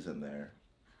sneeze in there,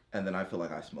 and then I feel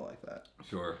like I smell like that.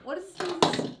 Sure. What does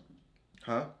sneezes?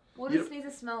 Huh? What You does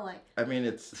sneezes smell like? I mean,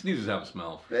 it's Sneezes have a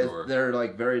smell for sure. they're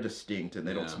like very distinct, and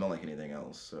they don't Yeah. smell like anything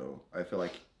else. So I feel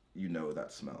like you know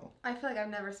that smell. I feel like I've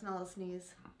never smelled a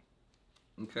sneeze.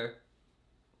 Okay.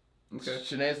 Okay.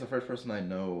 Sinead's the first person I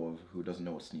know of who doesn't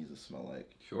know what sneezes smell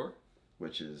like, Sure.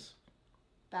 which is,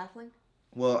 Baffling.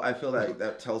 well, I feel like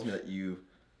that tells me that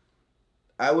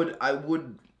I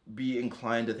would be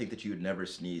inclined to think that you had never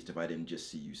sneezed if I didn't just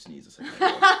see you sneeze a second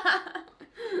ago.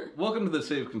 Welcome to the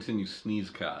Save Continue Sneeze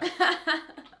Cast,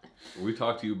 where we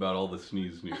talk to you about all the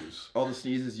sneeze news. All the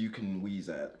sneezes you can wheeze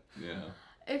at. Yeah.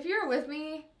 If you're with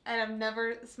me and I've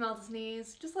never smelled a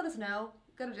sneeze, just let us know.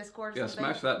 Go to Discord. Yeah, something.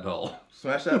 smash that bell.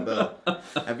 Smash that bell.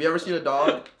 Have you ever seen a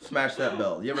dog? Smash that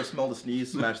bell. You ever smelled a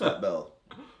sneeze? Smash that bell.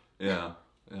 Yeah.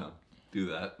 Yeah. Do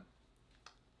that.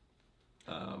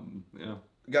 Yeah.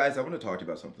 Guys, I want to talk to you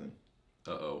about something.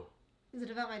 Uh-oh. Is it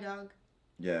about my dog?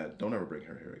 Yeah, don't ever bring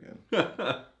her here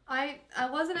again. I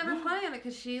wasn't ever planning on it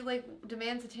because she like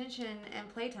demands attention and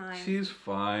playtime. She's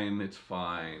fine. It's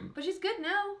fine. But she's good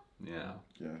now. Yeah.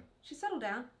 Yeah, She's settled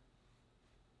down.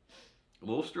 A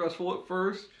little stressful at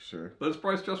first, sure. but it's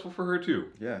probably stressful for her too.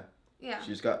 Yeah. Yeah. She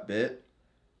just got bit.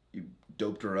 You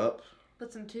doped her up.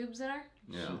 Put some tubes in her.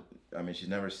 Yeah. I mean, she's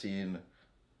never seen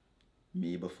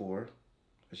me before.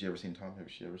 Has she ever seen Tom?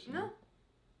 Has she ever seen No. me?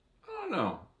 I don't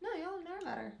know. No, y'all have never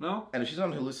met her. No? And if she's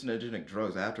on hallucinogenic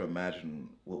drugs, I have to imagine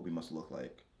what we must look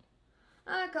like.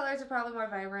 Colors are probably more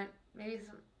vibrant. Maybe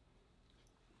some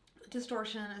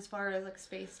distortion as far as like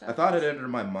space stuff. I thought it entered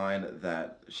my mind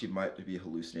that she might be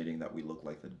hallucinating that we look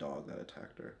like the dog that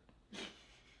attacked her.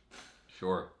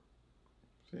 Sure.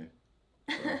 See?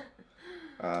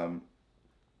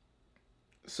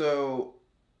 So,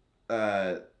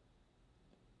 I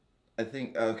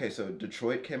think, okay, so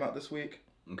Detroit came out this week.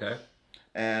 Okay.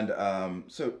 And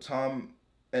so Tom,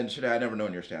 and Shada, I never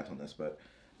known your stance on this, but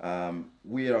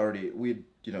we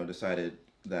decided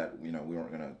that, we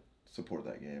weren't going to support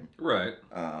that game. Right.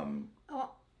 I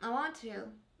want to. To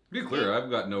be clear, I've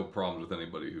got no problems with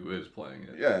anybody who is playing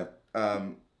it. Yeah.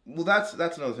 Well, that's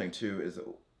another thing too. Is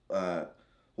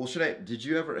well,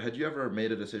 Shada, had you ever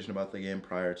made a decision about the game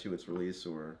prior to its release,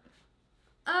 or?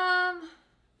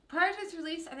 Prior to its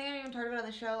release, I think I even talked about it on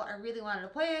the show. I really wanted to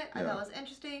play it. I Yeah. thought it was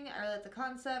interesting. I really liked the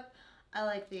concept. I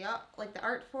like the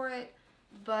art for it,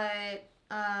 but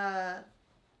yeah,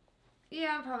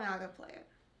 I'm probably not gonna play it.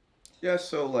 Yeah.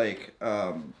 So like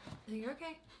You're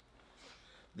okay.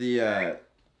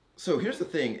 So here's the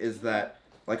thing: is that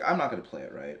like I'm not gonna play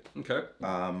it, right? Okay.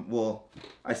 Well,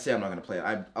 I say I'm not gonna play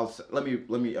it.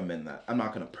 Let me amend that. I'm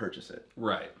not gonna purchase it.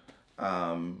 Right.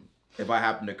 If I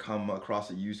happen to come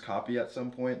across a used copy at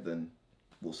some point, then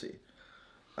we'll see.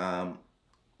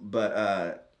 But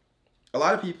a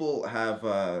lot of people have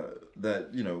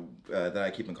that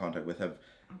I keep in contact with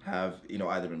have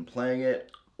either been playing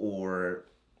it or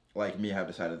like me have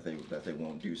decided that they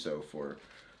won't do so for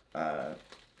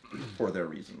their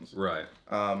reasons. Right.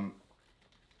 And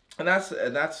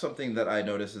that's something that I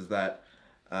notice is that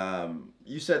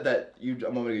you said that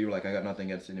a moment ago you were like, I got nothing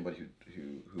against anybody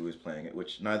who is playing it,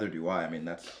 which neither do I. I mean,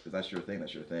 that's your thing.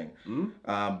 That's your thing.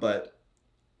 Mm-hmm. But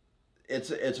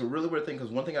it's a really weird thing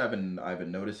because one thing I've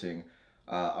been noticing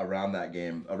around that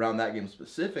game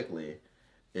specifically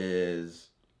is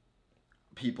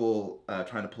people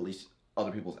trying to police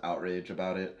other people's outrage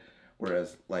about it,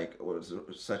 whereas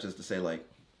such as to say like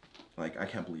I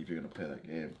can't believe you're gonna play that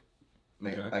game.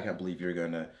 Okay. I can't believe you're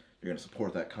gonna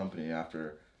support that company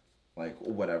after like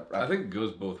whatever. I think it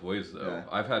goes both ways though. Yeah.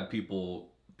 I've had people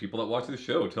that watch the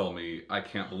show tell me, I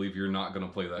can't believe you're not going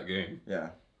to play that game. Yeah.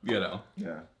 You know?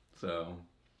 Yeah. So.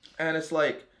 And it's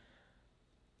like,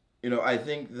 I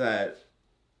think that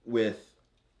with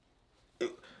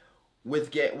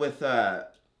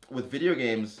with video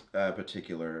games,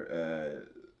 particular,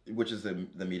 which is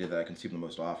the media that I consume the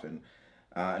most often,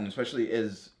 and especially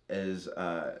is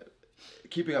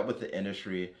keeping up with the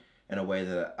industry in a way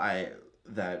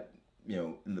that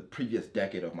in the previous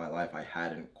decade of my life I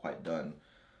hadn't quite done.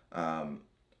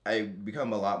 I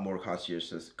become a lot more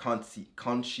conscientious.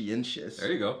 Conscientious.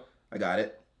 There you go. I got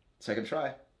it. Second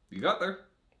try. You got there.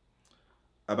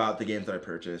 About the games that I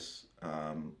purchase,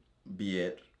 be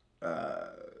it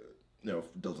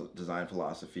design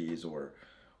philosophies or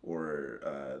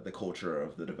the culture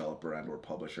of the developer and or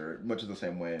publisher, much in the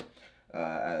same way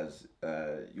as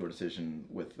your decision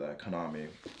with Konami.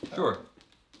 Sure.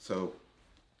 So,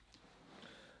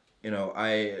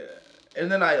 and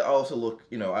then I also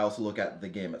look at the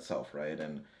game itself, right,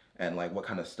 and like what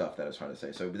kind of stuff that it's trying to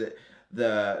say. So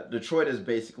the Detroit is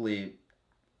basically,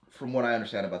 from what I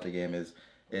understand about the game, is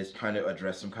trying to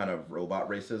address some kind of robot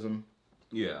racism.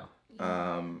 Yeah.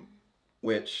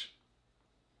 Which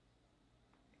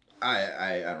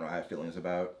I don't know, I have feelings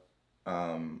about.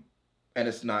 And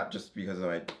it's not just because of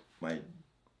my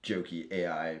jokey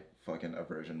AI fucking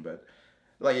aversion, but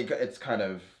like it's kind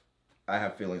of, I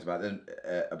have feelings about it,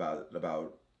 about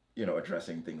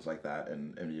addressing things like that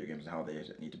in video games and how they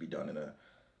need to be done in a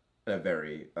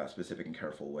very specific and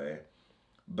careful way.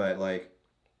 But like,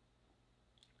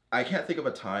 I can't think of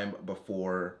a time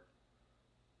before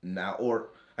now, or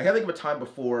I can't think of a time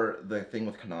before the thing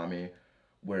with Konami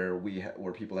where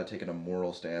where people had taken a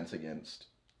moral stance against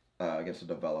a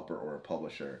developer or a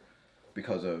publisher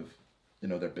because of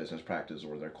their business practice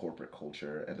or their corporate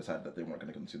culture, and decided that they weren't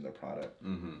going to consume their product.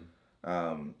 Mm-hmm.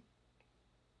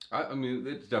 I mean,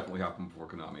 it's definitely happened before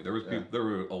Konami. There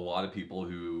were a lot of people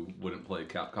who wouldn't play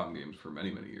Capcom games for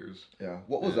many, many years. Yeah.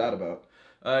 What was that about?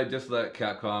 Just that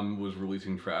Capcom was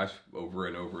releasing trash over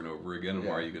and over and over again, and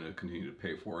why are you going to continue to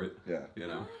pay for it? Yeah.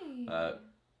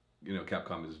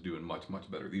 Capcom is doing much, much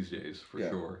better these days, for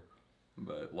sure.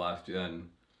 But last gen,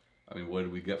 I mean, what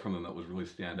did we get from them that was really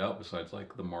stand out besides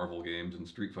like the Marvel games and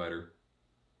Street Fighter?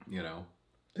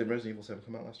 Did Resident Evil 7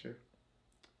 come out last year?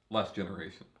 Last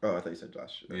generation. Oh, I thought you said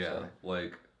last year. Yeah, sorry.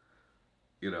 like,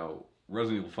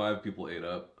 Resident Evil 5 people ate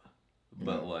up,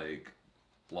 but like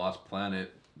Lost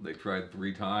Planet, they tried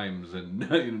 3 times and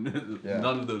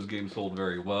none of those games sold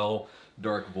very well.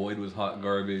 Dark Void was hot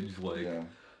garbage. Like,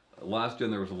 last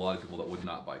gen there was a lot of people that would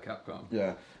not buy Capcom.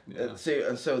 Yeah. See,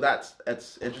 and so that's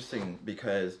interesting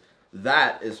because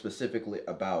that is specifically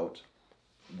about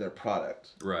their product.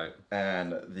 Right.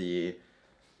 And the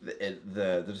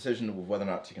decision of whether or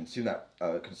not to consume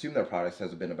their products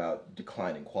has been about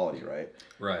declining quality, right?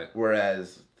 Right.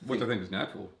 Whereas, which I think is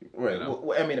natural. Right.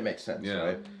 Well, I mean, it makes sense,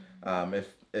 right?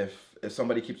 If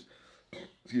somebody keeps,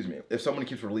 if someone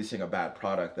keeps releasing a bad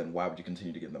product, then why would you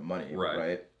continue to give them money,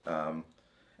 right?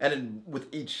 And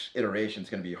with each iteration, it's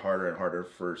going to be harder and harder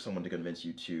for someone to convince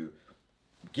you to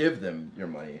give them your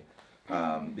money,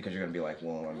 because you're going to be like,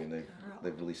 well, I mean,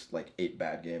 they've released like 8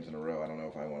 bad games in a row. I don't know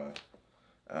if I want to.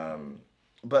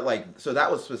 But like, so that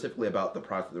was specifically about the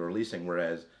product they're releasing,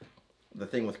 whereas the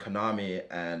thing with Konami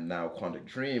and now Quantic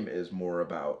Dream is more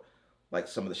about like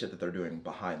some of the shit that they're doing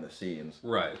behind the scenes.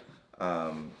 Right.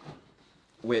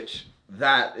 Which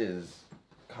that is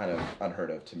kind of unheard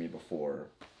of to me before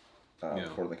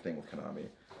the thing with Konami.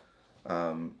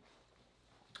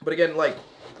 But again, like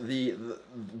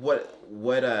what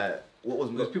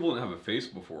was those people didn't have a face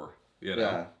before,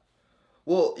 Yeah.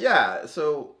 Well, yeah.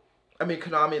 So I mean,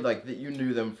 Konami, like you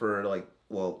knew them for like,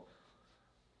 well,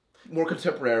 more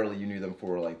contemporarily, you knew them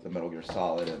for like the Metal Gear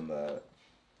Solid and the.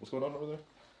 What's going on over there?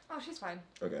 Oh, she's fine.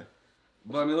 Okay.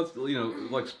 Well, I mean, let's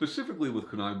like specifically with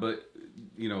Konami, but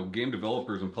game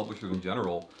developers and publishers in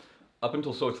general, up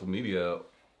until social media,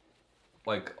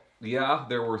 like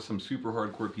there were some super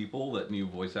hardcore people that knew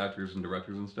voice actors and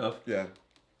directors and stuff. Yeah.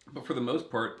 But for the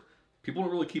most part, people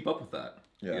don't really keep up with that.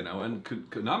 Yeah. And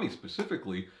Konami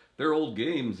specifically, their old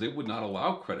games, they would not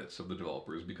allow credits of the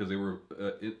developers because they were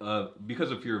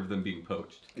because of fear of them being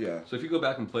poached. Yeah. So if you go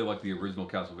back and play like the original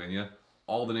Castlevania,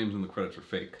 all the names in the credits are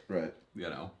fake. Right.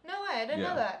 No way, I didn't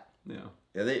know that. Yeah.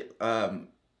 Yeah, they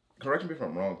correct me if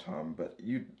I'm wrong, Tom, but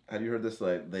have you heard this,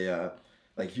 like they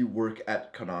like if you work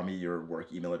at Konami, your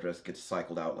work email address gets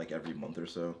cycled out like every month or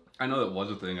so. I know that was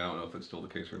a thing. I don't know if it's still the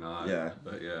case or not. Yeah.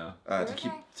 But yeah.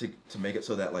 To make it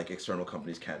so that like external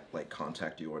companies can't like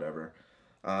contact you or whatever.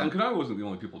 And Konami wasn't the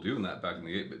only people doing that back in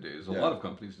the 8-bit days. A lot of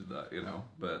companies did that,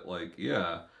 But like,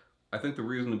 I think the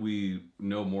reason we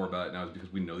know more about it now is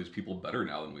because we know these people better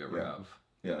now than we ever have.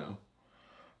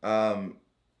 I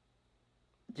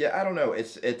don't know.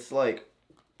 It's like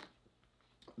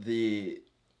a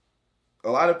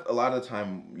lot of the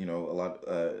time,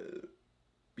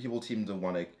 people seem to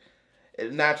want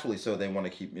to, naturally so they want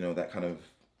to keep, that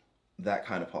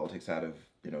kind of politics out of,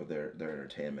 their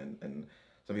entertainment. And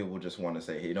some people just want to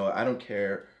say, hey, I don't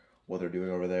care what they're doing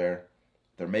over there.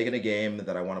 They're making a game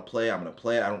that I want to play. I'm going to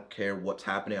play it. I don't care what's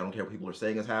happening. I don't care what people are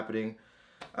saying is happening.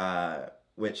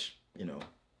 Which,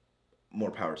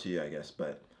 more power to you, I guess.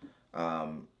 But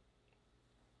at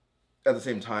the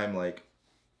same time, like,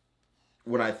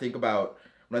 when I think about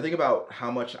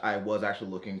how much I was actually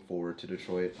looking forward to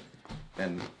Detroit,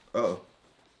 and I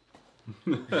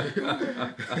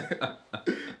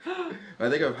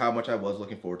think of how much I was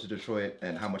looking forward to Detroit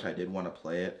and how much I did want to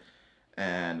play it,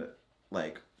 and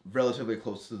like relatively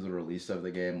close to the release of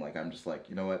the game, like I'm just like,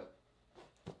 you know what,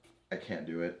 I can't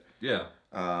do it. Yeah.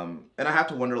 And I have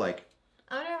to wonder, like,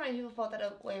 I wonder how many people felt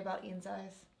that way about Ian's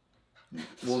Eyes.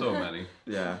 Well, so many.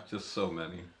 Yeah. Just so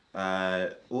many.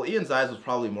 Well, Ian's Eyes was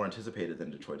probably more anticipated than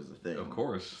Detroit as a thing. Of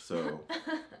course. So,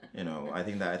 I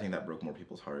think that broke more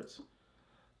people's hearts.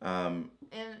 And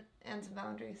some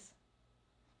boundaries.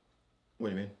 What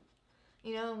do you mean?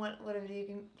 What a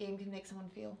video game can make someone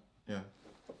feel. Yeah.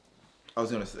 I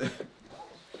was gonna say.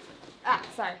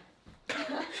 Sorry.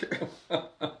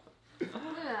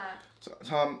 So,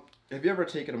 Tom, have you ever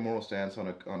taken a moral stance on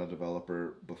a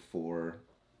developer before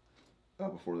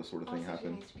this sort of thing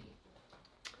happened?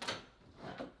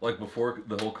 Like before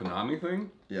the whole Konami thing?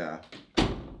 Yeah.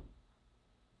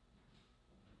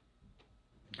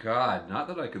 God, not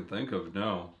that I can think of,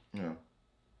 no. Yeah.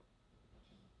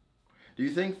 Do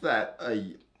you think that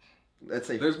let's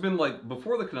say there's been, like,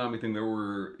 before the Konami thing, there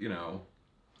were,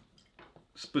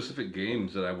 specific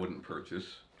games that I wouldn't purchase.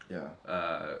 Yeah.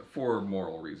 For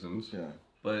moral reasons. Yeah.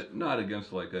 But not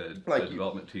against a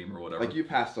development team or whatever. Like you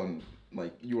passed on,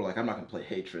 like you were like, I'm not gonna play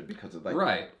Hatred because of, like,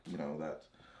 right. That.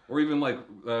 Or even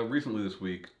recently this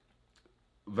week,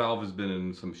 Valve has been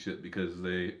in some shit because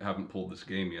they haven't pulled this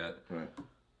game yet. Right.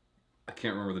 I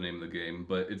can't remember the name of the game,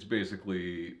 but it's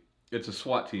a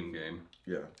SWAT team game.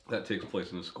 Yeah. That takes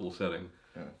place in a school setting.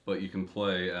 Yeah. But you can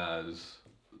play as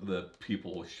the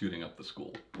people shooting up the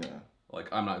school. Yeah. Like,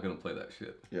 I'm not gonna play that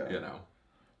shit. Yeah.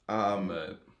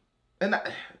 But and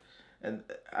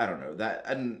I don't know that,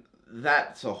 and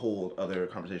that's a whole other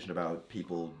conversation about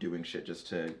people doing shit just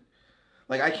to,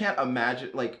 like, I can't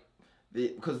imagine, like,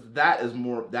 because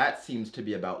that seems to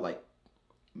be about, like,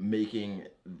 making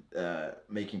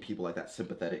people like that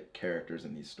sympathetic characters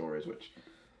in these stories, which,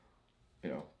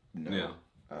 no, yeah.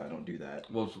 Don't do that.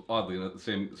 Well, oddly, the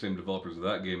same developers of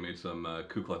that game made some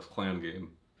Ku Klux Klan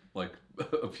game, like,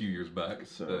 a few years back.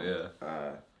 So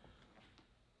yeah.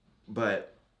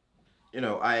 But,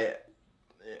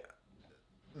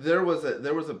 there was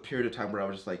a period of time where I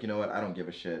was just like, you know what, I don't give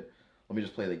a shit. Let me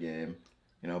just play the game.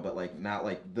 But, like, now,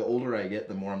 like, the older I get,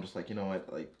 the more I'm just like, you know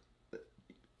what,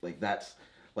 like that's,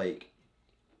 like,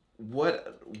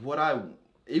 what I,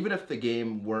 even if the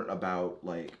game weren't about,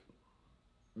 like,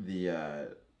 the,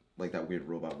 like, that weird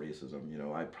robot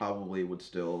racism, I probably would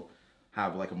still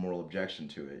have, like, a moral objection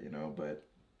to it, but,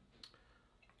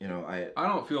 I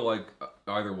don't feel like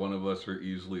either one of us are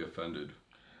easily offended.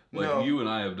 Like, no. You and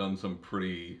I have done some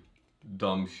pretty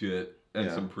dumb shit and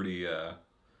Yeah. some pretty,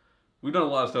 we've done a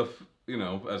lot of stuff,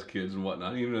 as kids and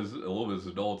whatnot, even as a little bit as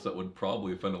adults, that would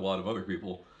probably offend a lot of other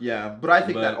people. Yeah, but I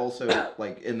think that also,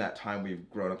 like, in that time, we've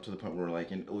grown up to the point where, like,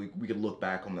 we could look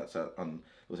back on those things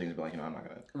and be like, I'm not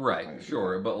gonna. Right,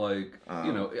 sure, but, like,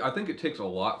 I think it takes a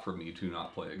lot for me to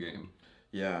not play a game.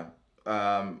 Yeah.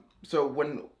 So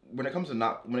when it comes to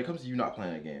you not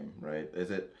playing a game, right?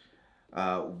 Is it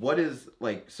what is,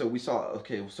 like, so we saw,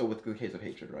 so with the case of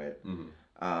Hatred, right?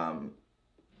 Mm-hmm.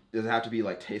 Does it have to be,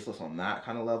 like, tasteless on that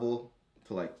kind of level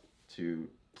to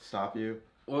stop you?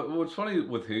 Well, what's funny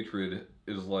with Hatred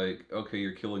is, like, okay,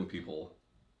 you're killing people.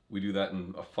 We do that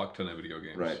in a fuck ton of video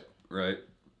games. Right?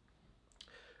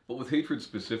 But with Hatred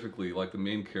specifically, like, the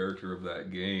main character of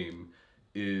that game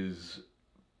is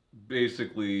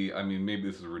basically, I mean, maybe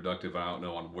this is reductive, I don't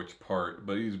know on which part,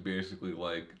 but he's basically,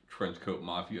 like, trench coat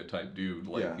mafia type dude,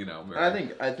 like, yeah. Very, I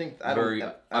think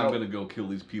I'm gonna go kill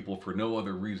these people for no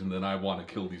other reason than I want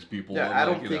to kill these people. Yeah, and, I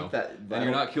like, don't think that. And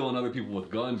you're not killing other people with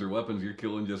guns or weapons. You're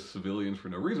killing just civilians for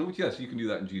no reason. Which, yes, you can do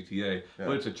that in GTA,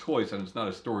 but it's a choice and it's not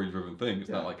a story-driven thing. It's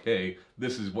not like, hey,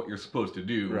 this is what you're supposed to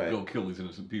do. Right. Go kill these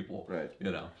innocent people. Right.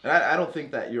 And I don't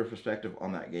think that your perspective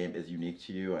on that game is unique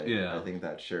to you. Yeah. I think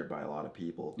that's shared by a lot of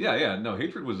people. Yeah. No,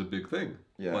 Hatred was a big thing.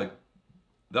 Yeah. Like,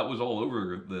 that was all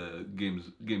over the games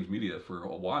media for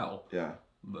a while. Yeah.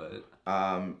 But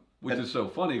which is so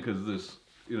funny because this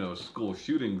school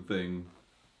shooting thing,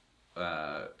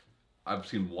 I've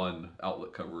seen one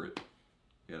outlet cover it,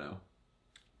 You know.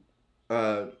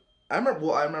 I remember.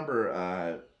 Well, I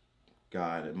remember.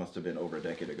 God, it must have been over a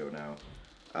decade ago now.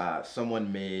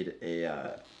 Someone made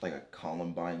a like a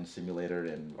Columbine simulator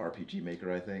in RPG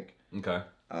Maker, I think. Okay.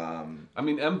 I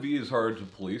mean, MV is hard to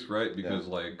police, right? Because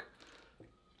like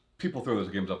people throw those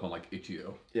games up on like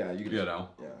itch.io. Yeah, you can. You know.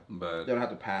 Yeah. But they don't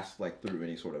have to pass like through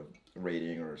any sort of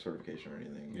rating or certification or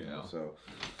anything. Yeah. You know? So,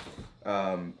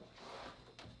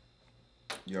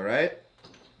 you all right?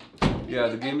 yeah,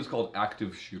 the game is called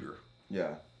Active Shooter.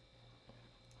 Yeah.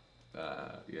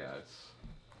 Yeah, it's.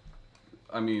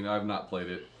 I mean, I've not played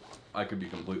it. I could be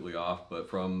completely off, but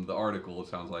from the article, it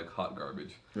sounds like hot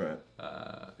garbage. Right.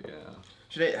 Yeah.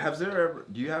 Sinead,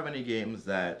 do you have any games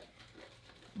that,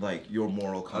 like, your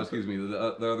moral compass? Excuse me.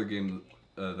 The other game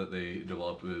that they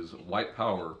developed was White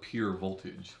Power Pure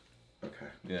Voltage. Okay.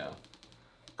 Yeah.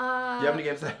 Do you have any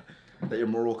games that your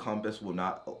moral compass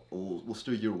will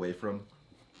steer you away from?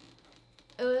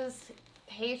 It was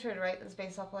Hatred, right? That's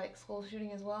based off like school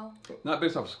shooting as well. Not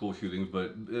based off school shootings,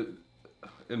 but it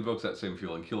invokes that same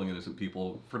feeling, killing innocent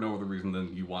people for no other reason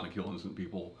than you want to kill innocent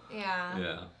people. Yeah.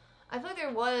 Yeah. I feel like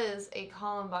there was a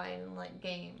Columbine like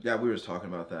game. Yeah, we were just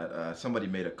talking about that. Somebody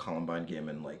made a Columbine game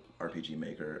in like RPG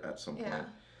Maker at some point. Yeah.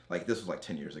 Like this was like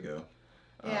 10 years ago.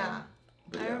 Yeah.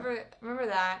 But I remember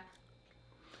that.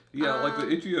 Yeah, like the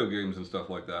itch.io games and stuff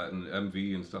like that, and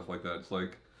MV and stuff like that. It's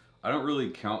like, I don't really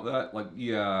count that. Like,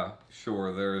 yeah,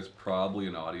 sure, there's probably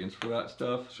an audience for that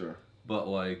stuff. Sure. But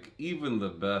like, even the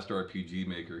best RPG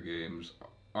Maker games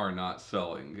are not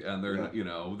selling, and they're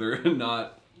they're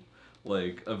not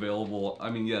like available. I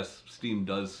mean, yes, Steam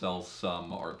does sell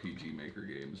some RPG Maker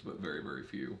games, but very, very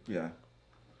few. Yeah.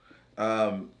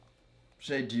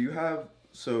 Sinead, do you have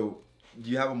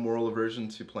a moral aversion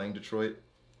to playing Detroit,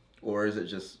 or is it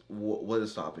just what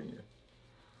is stopping you?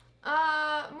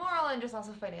 Moral and just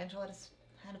also financial. I just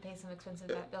had to pay some expensive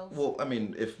vet bills. Well, I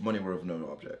mean, if money were of no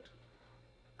object.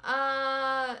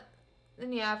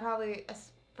 Then yeah, I probably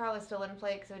still wouldn't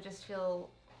play because it would just feel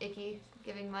icky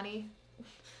giving money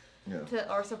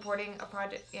or supporting a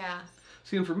project. Yeah.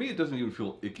 See, and for me, it doesn't even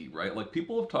feel icky, right? Like,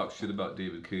 people have talked shit about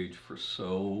David Cage for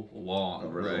so long, A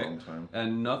really right? long time.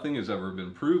 And nothing has ever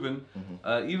been proven.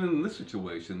 Mm-hmm. Even in this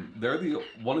situation, they're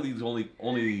one of these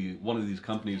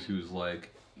companies who's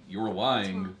like, you're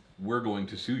lying, we're going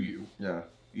to sue you. Yeah.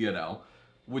 You know,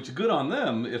 which good on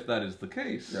them if that is the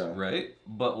case, Yeah. right?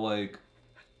 But like,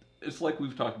 it's like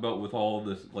we've talked about with all of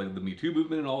this, like the Me Too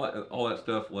movement and all that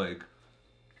stuff. Like,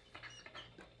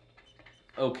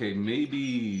 okay,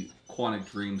 maybe Quantic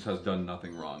Dreams has done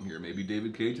nothing wrong here. Maybe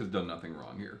David Cage has done nothing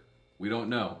wrong here. We don't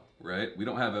know, right? We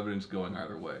don't have evidence going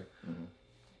either way. Mm-hmm.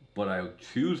 But I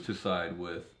choose to side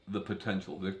with the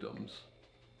potential victims.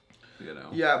 You know.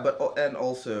 Yeah, and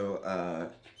also,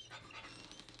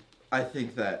 I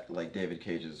think that like David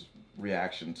Cage's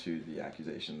reaction to the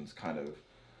accusations kind of,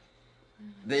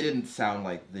 they didn't sound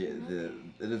like it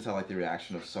didn't sound like the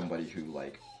reaction of somebody who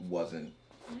like wasn't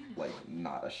like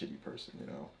not a shitty person, you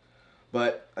know.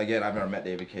 But again, I've never met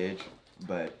David Cage,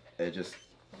 but it just,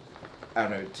 I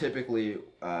don't know. Typically,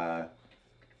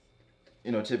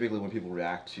 typically when people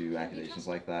react to accusations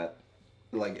like that,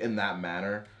 like in that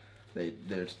manner, there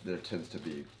tends to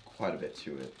be quite a bit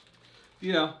to it.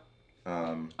 Yeah.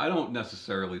 I don't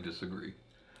necessarily disagree.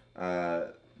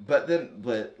 And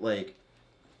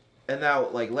now,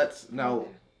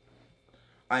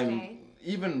 I'm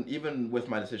even with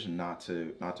my decision not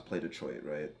to play Detroit,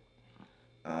 right?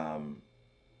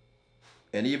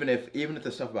 And even if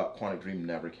the stuff about Quantic Dream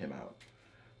never came out,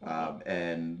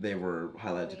 and they were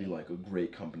highlighted to be like a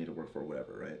great company to work for, or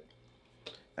whatever,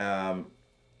 right?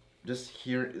 Just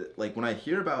hear like when I'm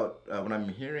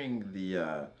hearing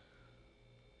the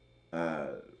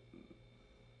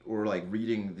or like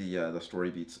reading the story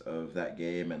beats of that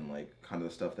game and like kind of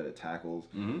the stuff that it tackles.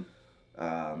 Mm-hmm.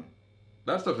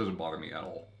 That stuff doesn't bother me at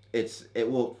all.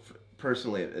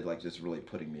 Personally, it like just really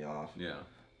putting me off. Yeah.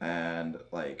 And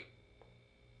like,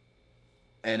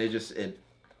 and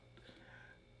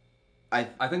I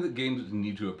think that games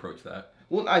need to approach that.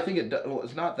 Well, I think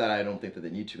it's not that I don't think that they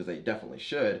need to, because they definitely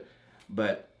should,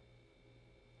 but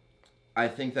I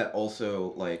think that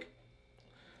also like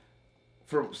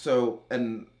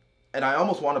and I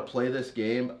almost want to play this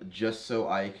game just so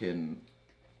I can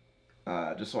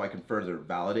further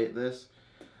validate this,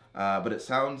 but it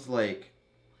sounds like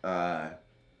because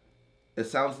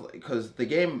the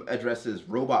game addresses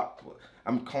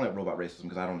I'm calling it robot racism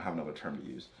because I don't have another term to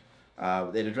use.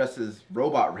 It addresses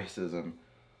robot racism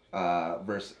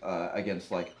versus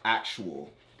against like actual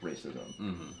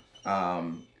racism.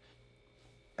 Mm-hmm.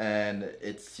 And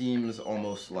it seems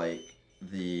almost like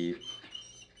the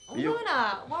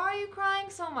Luna, why are you crying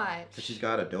so much? She's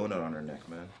got a donut on her neck,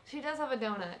 man. She does have a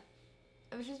donut.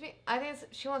 I think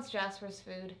she wants Jasper's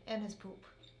food and his poop.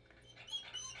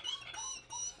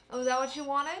 Oh, is that what you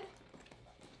wanted?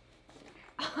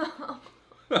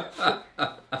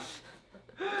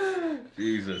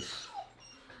 Jesus.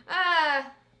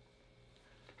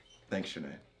 Thanks,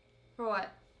 Shanae. For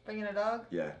what? Bringing a dog?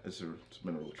 Yeah, it's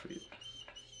been a real treat.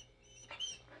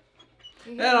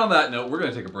 And on that note, we're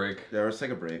going to take a break. Yeah, let's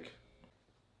take a break.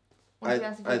 I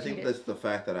think that's the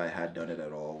fact that I had done it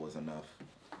at all was enough.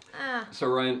 So,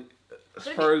 Ryan, as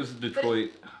far as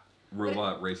Detroit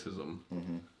robot racism,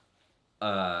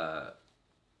 I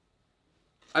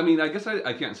mean, I guess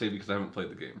I can't say because I haven't played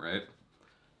the game, right?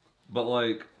 But,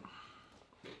 like,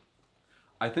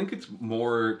 I think it's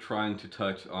more trying to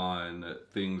touch on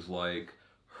things like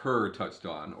Her touched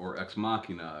on, or Ex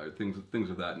Machina, or things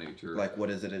of that nature. Like, what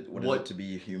is it to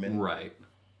be human? Right.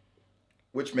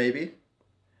 Which maybe.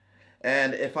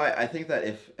 And I think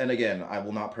that and again, I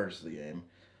will not purchase the game,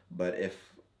 but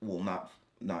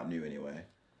not new anyway.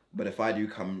 But if I do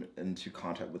come into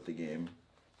contact with the game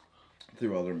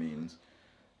through other means,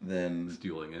 then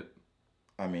stealing it.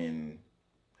 I mean,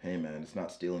 hey man, it's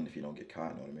not stealing if you don't get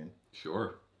caught. Know what I mean?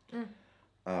 Sure.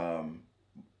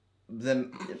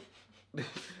 Then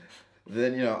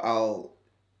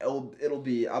I'll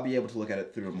be able to look at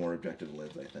it through a more objective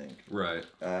lens, I think. Right.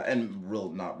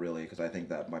 Not really, because I think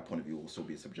that my point of view will still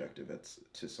be subjective. It's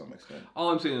to some extent. All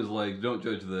I'm saying is, like, don't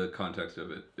judge the context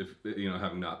of it if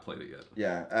having not played it yet.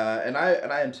 Yeah, and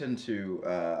I intend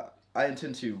to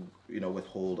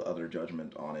withhold other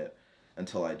judgment on it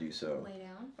until I do so. Lay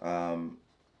down.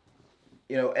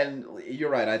 And you're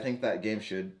right. I think that game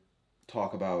should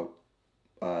talk about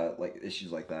like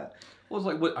issues like that. Well,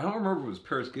 it's like I don't remember if it was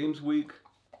Paris Games Week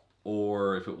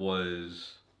or if it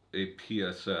was a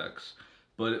PSX,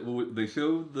 but they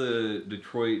showed the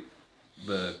Detroit,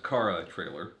 the Kara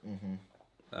trailer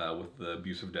with the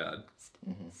abusive dad.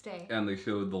 Stay. And they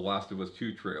showed the Last of Us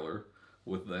 2 trailer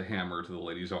with the hammer to the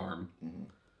lady's arm.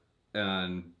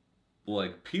 And,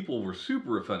 like, people were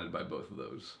super offended by both of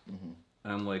those.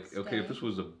 And I'm like, okay, if this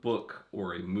was a book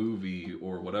or a movie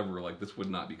or whatever, like, this would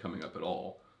not be coming up at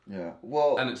all. Yeah,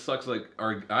 well... And it sucks, like,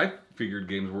 I figured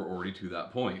games were already to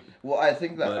that point. Well, I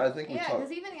think we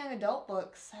because even young adult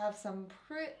books have some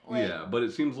yeah, but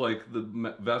it seems like the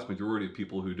vast majority of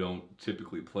people who don't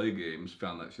typically play games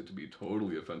found that shit to be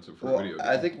totally offensive for video games.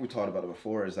 I think we talked about it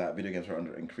before, is that video games are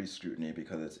under increased scrutiny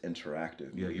because it's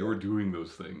interactive. Yeah, you're doing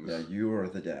those things. Yeah, you are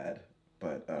the dad,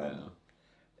 but...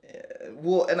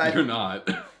 You're not.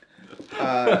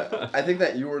 I think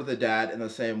that you were the dad in the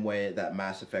same way that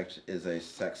Mass Effect is a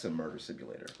sex and murder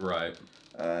simulator. Right.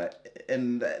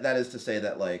 And that is to say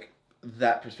that, like,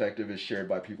 that perspective is shared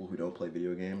by people who don't play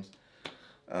video games.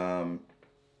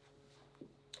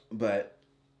 But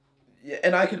yeah,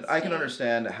 and I can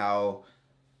understand how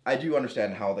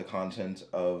the content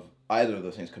of either of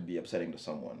those things could be upsetting to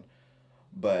someone,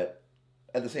 but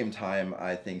at the same time,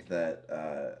 I think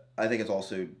that I think it's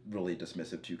also really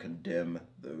dismissive to condemn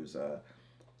those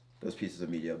pieces of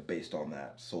media based on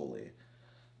that solely.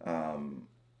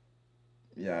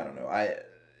 Yeah, I don't know. I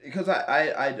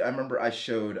remember I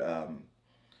showed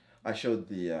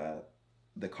the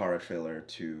Kara trailer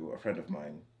to a friend of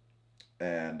mine,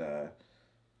 and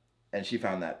she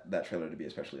found that trailer to be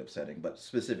especially upsetting, but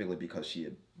specifically because she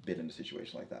had been in a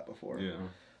situation like that before. Yeah.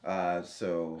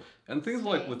 And things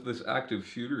like with this active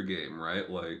shooter game, right?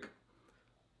 Like,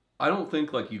 I don't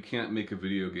think, like, you can't make a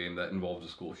video game that involves a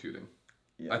school shooting.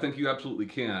 Yeah. I think you absolutely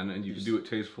can, and you can do it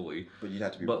tastefully. But you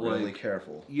have to be really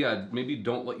careful. Yeah, maybe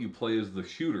don't let you play as the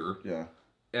shooter. Yeah.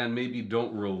 And maybe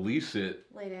don't release it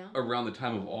around the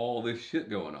time of all this shit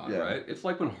going on, right? It's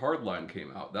like when Hardline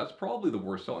came out. That's probably the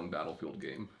worst selling Battlefield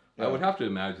game. Yeah. I would have to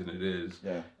imagine it is.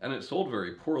 Yeah. And it sold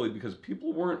very poorly because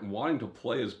people weren't wanting to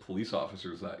play as police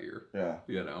officers that year. Yeah.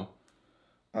 You know?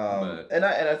 And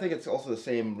I think it's also the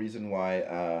same reason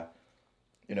why,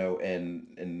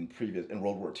 in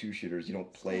World War II shooters, you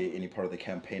don't play any part of the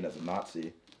campaign as a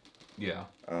Nazi. Yeah.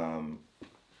 Well,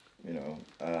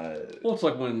 it's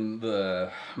like when the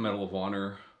Medal of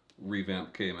Honor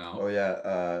revamp came out. Oh yeah.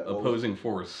 Opposing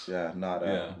force. Yeah, not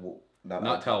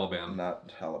Taliban. Not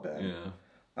Taliban. Yeah.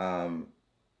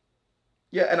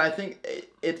 Yeah, and I think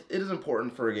it is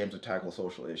important for a game to tackle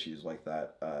social issues like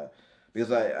that,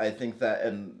 because I think that,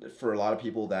 and for a lot of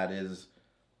people, that is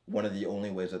one of the only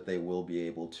ways that they will be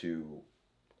able to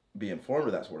be informed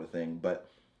of that sort of thing. But,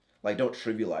 like, don't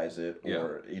trivialize it,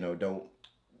 or don't,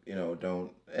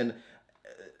 and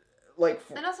like,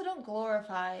 and also don't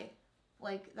glorify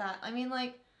like that. I mean,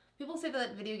 like, people say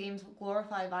that video games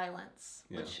glorify violence,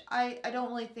 Yeah. which I don't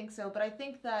really think so. But I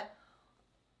think that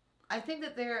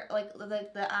they're like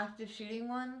the active shooting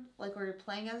one, like where you're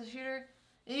playing as a shooter,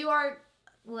 you are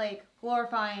like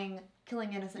glorifying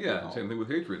killing innocent people. Yeah, same thing with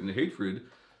Hatred. And Hatred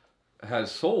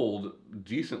has sold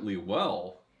decently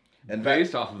well, And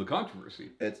based off of the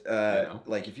controversy. It's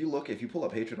like if you pull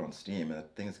up Hatred on Steam, I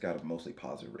think it's got a mostly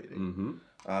positive rating.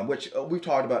 Mm-hmm. Which we've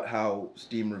talked about how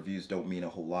Steam reviews don't mean a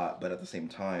whole lot, but at the same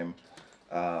time,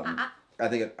 I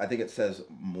think it says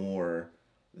more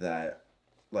that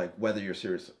like whether you're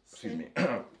serious,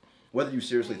 whether you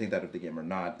seriously think that of the game or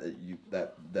not,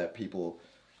 that people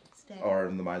are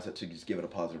in the mindset to just give it a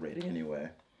positive rating anyway.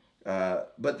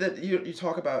 But then you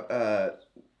talk about.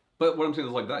 But what I'm saying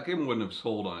is like that game wouldn't have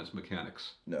sold on its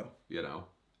mechanics. No. You know,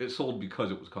 it sold because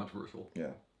it was controversial.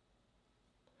 Yeah.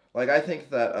 Like I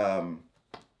think that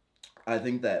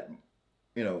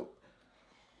you know.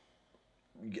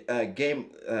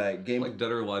 Game like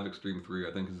Dead or Alive Extreme 3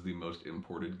 I think is the most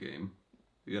imported game,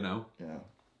 you know. Yeah,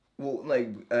 well,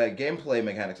 like gameplay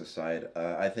mechanics aside,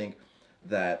 I think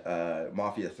that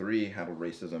Mafia 3 handled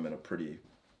racism in a pretty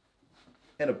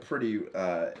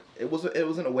it was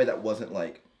in a way that wasn't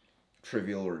like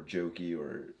trivial or jokey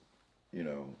or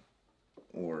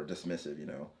or dismissive,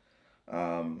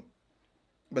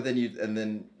 but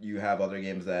then you have other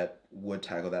games that would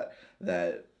tackle that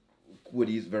would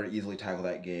very easily tackle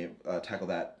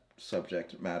that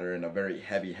subject matter in a very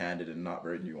heavy-handed and not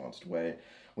very nuanced way,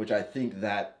 which I think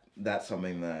that's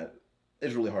something that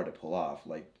is really hard to pull off.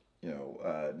 Like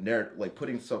like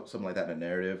putting something like that in a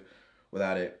narrative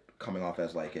without it coming off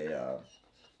as coming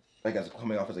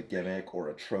off as a gimmick or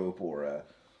a trope or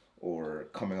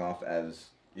coming off as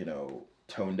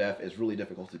tone deaf is really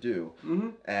difficult to do. Mm-hmm.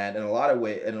 And in a lot of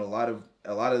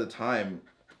the time.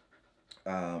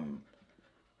 I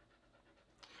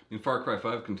mean, Far Cry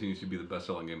 5 continues to be the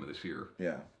best-selling game of this year.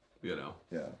 Yeah. Yeah.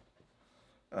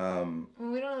 Well,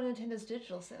 we don't know Nintendo's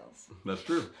digital sales. That's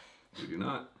true. We do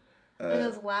not. And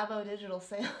those Labo digital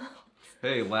sales.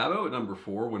 Hey, Labo at number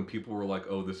 4, when people were like,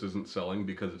 oh, this isn't selling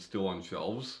because it's still on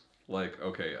shelves, like,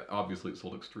 okay, obviously it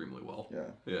sold extremely well.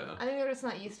 Yeah. I think they're just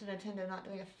not used to Nintendo not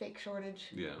doing a fake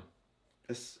shortage. Yeah.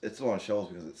 It's still on shelves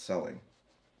because it's selling.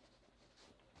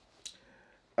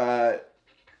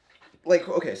 Like,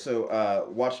 okay, so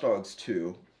Watch Dogs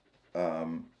 2,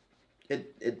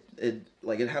 it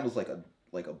handles like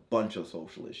a bunch of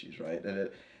social issues, right?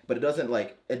 But it doesn't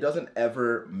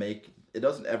ever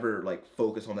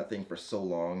focus on that thing for so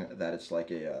long that it's like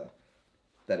that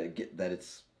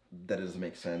it doesn't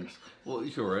make sense. Well,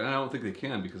 sure, and I don't think they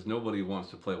can because nobody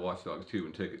wants to play Watch Dogs 2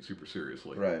 and take it super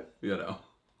seriously. Right.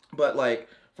 But like,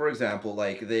 for example,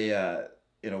 like they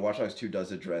Watch Dogs 2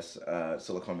 does address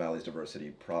Silicon Valley's diversity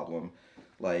problem.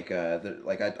 I think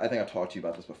I've talked to you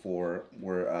about this before,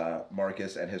 where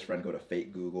Marcus and his friend go to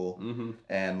fake Google, mm-hmm.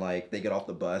 and like they get off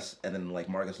the bus, and then like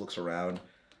Marcus looks around,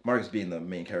 Marcus being the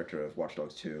main character of Watch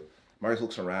Dogs 2, Marcus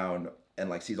looks around and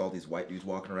like sees all these white dudes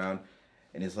walking around,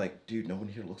 and he's like, dude, no one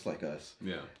here looks like us.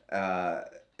 Yeah.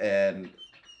 And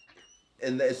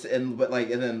then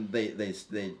they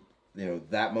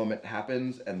that moment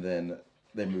happens, and then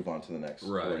they move on to the next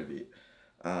story beat.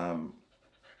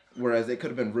 Whereas it could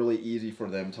have been really easy for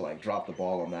them to like drop the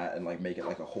ball on that and like make it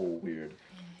like a whole weird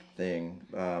thing.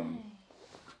 And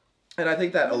I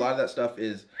think that a lot of that stuff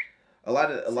is a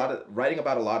lot of writing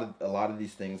about a lot of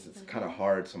these things. It's kind of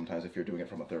hard sometimes if you're doing it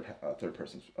from a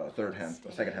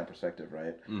second-hand perspective,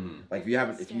 right? Mm-hmm. Like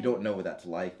if you don't know what that's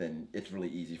like, then it's really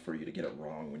easy for you to get it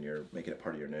wrong when you're making it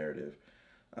part of your narrative.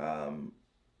 And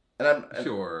I'm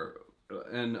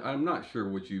not sure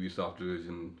which Ubisoft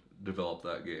division developed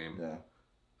that game. Yeah.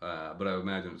 But I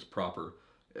imagine it's proper.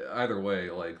 Either way,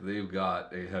 like they've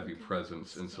got a heavy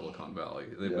presence in Silicon Valley.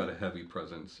 They've got a heavy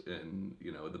presence in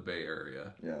the Bay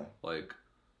Area. Yeah. Like,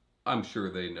 I'm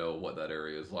sure they know what that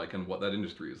area is like and what that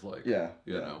industry is like. Yeah.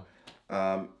 You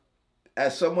know.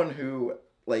 As someone who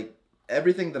like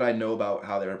everything that I know about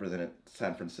how they represented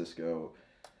San Francisco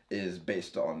is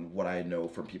based on what I know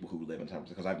from people who live in San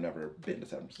Francisco, because I've never been to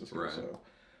San Francisco. Right. So,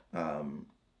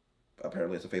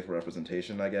 apparently it's a faithful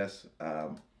representation, I guess.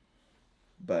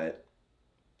 But,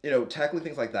 tackling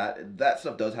things like that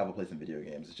stuff does have a place in video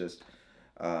games. It's just,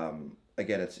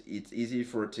 again, it's easy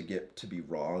for it to be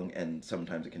wrong, and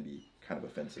sometimes it can be kind of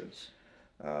offensive.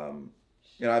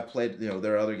 I've played,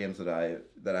 there are other games that I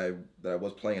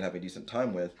was playing and having a decent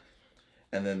time with,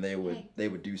 and then they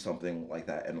would do something like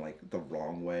that in like the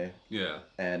wrong way. Yeah.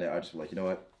 And I just be like, you know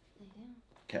what?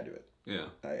 Can't do it. Yeah.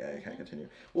 I can't continue.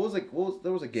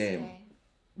 There was a game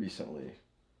recently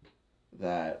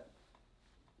that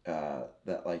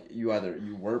that like you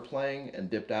were playing and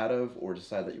dipped out of, or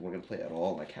decided that you weren't gonna play at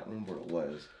all, and I can't remember what it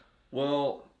was.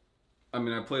 Well, I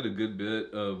mean, I played a good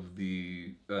bit of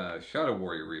the Shadow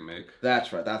Warrior remake.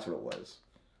 That's right. That's what it was.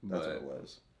 That's what it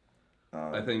was.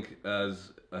 I think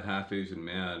as a half Asian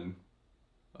man,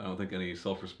 I don't think any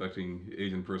self-respecting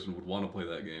Asian person would want to play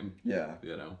that game. Yeah.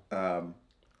 You know.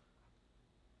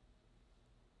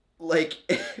 Like,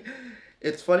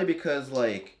 it's funny because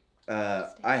like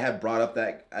I had brought up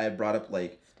that game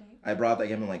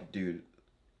and like, dude,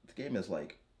 the game is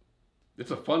like. It's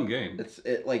a fun game.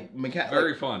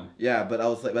 Very fun. Yeah, but I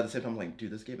was like, at the same time, I'm like, dude,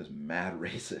 this game is mad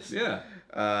racist. Yeah.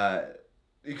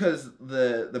 Because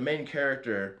the main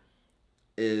character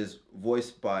is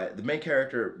voiced by the main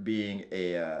character being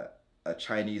a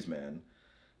Chinese man,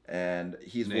 and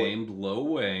he's named Lo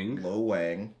Wang. Lo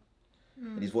Wang,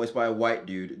 and he's voiced by a white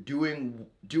dude doing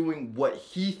what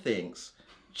he thinks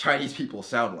Chinese people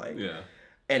sound like. Yeah.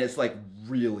 And it's like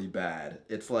really bad.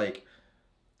 It's like.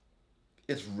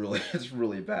 It's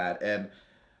really bad, and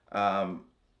to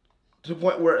the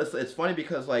point where it's funny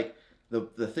because like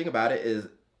the thing about it is,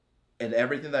 and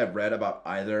everything that I've read about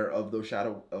either of those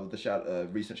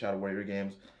recent Shadow Warrior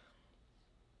games,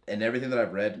 and everything that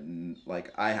I've read,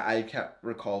 like I can't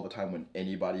recall the time when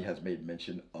anybody has made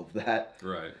mention of that.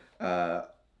 Right.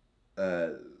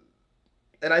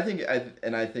 And I think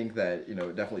that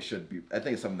it definitely should be. I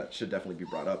think it's something that should definitely be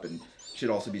brought up and should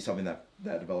also be something that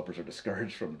developers are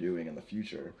discouraged from doing in the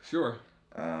future. Sure.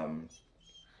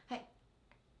 Hey,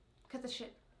 cut the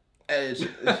shit. It's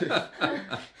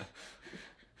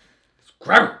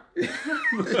grab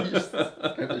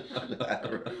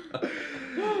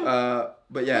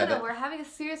but yeah. No, we're having a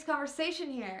serious conversation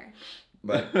here.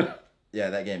 But yeah,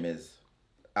 that game is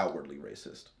outwardly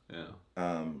racist. Yeah.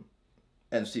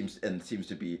 And seems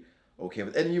to be okay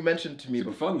with. And you mentioned to me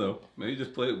Super fun though. Maybe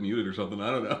just play it muted or something. I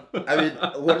don't know. I mean,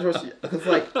 what is supposed to? Because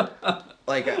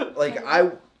like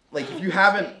if you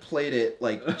haven't played it,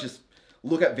 like just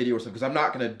look at video or something. Because I'm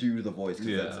not gonna do the voice.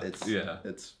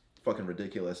 It's fucking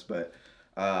ridiculous. But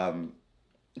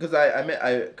because I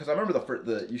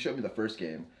remember you showed me the first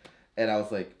game, and I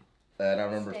was like. And I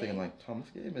remember thinking like, Tom's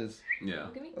game is. Yeah.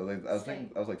 I was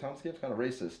like, Tom's game's kind of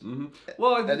racist. Mm-hmm.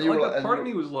 Well, I think part of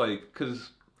me was like, because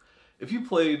if you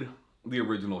played the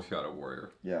original Shadow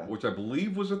Warrior, yeah, which I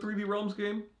believe was a 3D Realms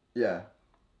game, yeah,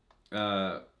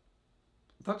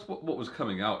 that's what was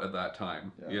coming out at that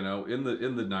time. Yeah. In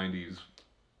the 90s,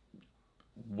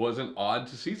 wasn't odd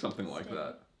to see something like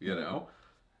that.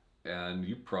 And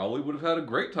you probably would have had a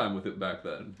great time with it back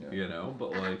then. Yeah.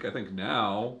 But like I think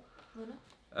now. Luna?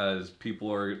 As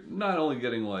people are not only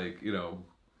getting like,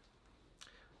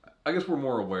 I guess we're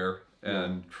more aware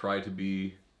and try to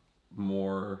be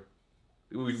more,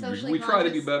 we try to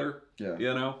be better, yeah.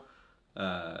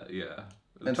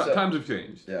 And times have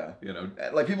changed. Yeah.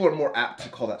 Like people are more apt to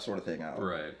call that sort of thing out.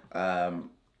 Right.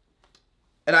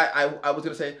 And I was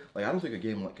going to say, like, I don't think a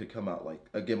game like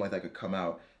that could come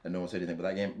out and no one said anything,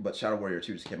 but Shadow Warrior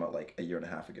 2 just came out like a year and a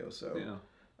half ago, so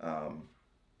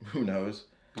who knows?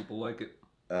 People like it.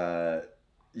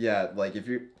 Like if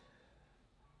you,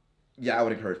 I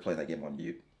would encourage playing that game on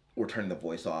mute or turning the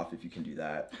voice off if you can do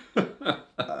that.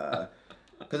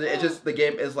 Because the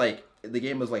game is like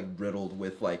riddled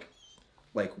with like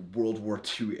World War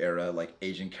II era like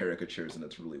Asian caricatures, and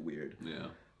it's really weird. Yeah.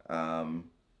 And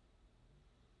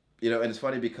it's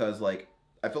funny because like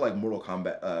I feel like Mortal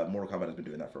Kombat has been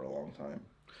doing that for a long time.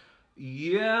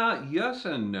 Yeah. Yes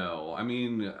and no. I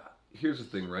mean. Here's the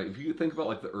thing, right? If you think about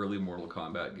like the early Mortal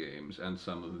Kombat games and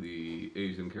some of the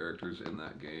Asian characters in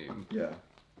that game,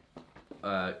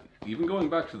 even going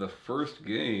back to the first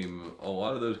game, a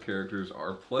lot of those characters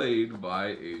are played by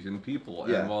Asian people,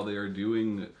 and while they are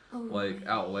doing like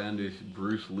outlandish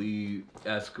Bruce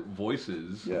Lee-esque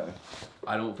voices,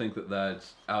 I don't think that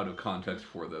that's out of context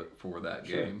for that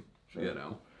game.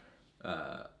 Sure.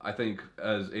 I think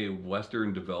as a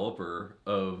Western developer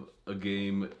of a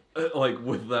game like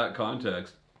with that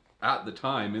context at the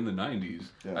time in the 90s,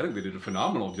 I think they did a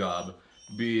phenomenal job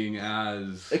being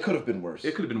as... It could have been worse.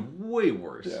 It could have been way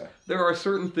worse. Yeah. There are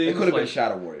certain things... It could have been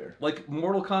Shadow Warrior. Like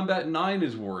Mortal Kombat 9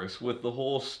 is worse with the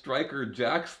whole Striker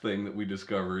Jax thing that we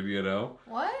discovered,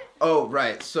 What? Oh,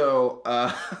 right. So,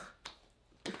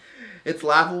 it's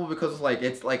laughable because like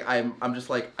it's like I'm just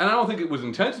like. And I don't think it was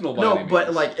intentional by no, any but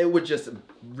means. like it would just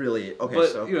really okay. But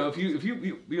So you know, if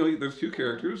you know, there's two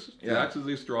characters. Yeah. Jax is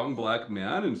a strong black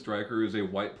man, and Stryker is a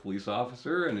white police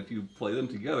officer. And if you play them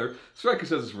together, Stryker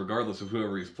says this regardless of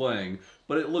whoever he's playing.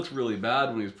 But it looks really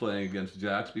bad when he's playing against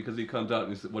Jax because he comes out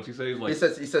and what's he say? He's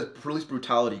like, he says police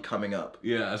brutality coming up.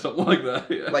 yeah, something like that.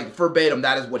 Yeah. Like verbatim,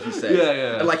 that is what he says.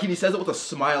 Yeah. And like he says it with a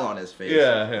smile on his face.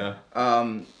 Yeah.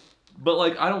 But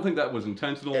like I don't think that was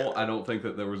intentional. Yeah. I don't think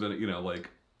that there was any, you know, like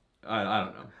I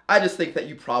don't know. I just think that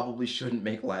you probably shouldn't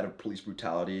make light of police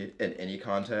brutality in any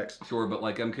context. Sure, but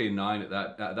like MK9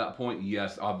 at that point,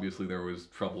 yes, obviously there was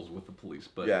troubles with the police,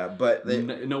 but yeah, but they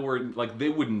nowhere like they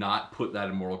would not put that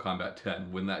in Mortal Kombat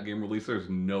 10 when that game released. There's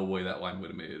no way that line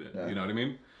would have made it in. Yeah. You know what I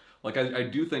mean? Like I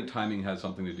do think timing has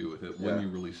something to do with it when you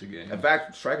release a game. In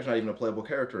fact, Stryker's not even a playable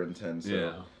character in 10.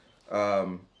 So. Yeah.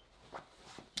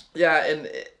 Yeah, and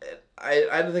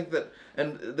I think that,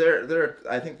 and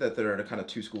I think that there are kind of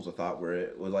two schools of thought where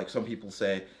it was like some people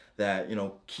say that, you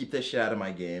know, keep this shit out of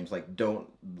my games, like don't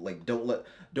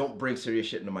bring serious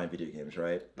shit into my video games,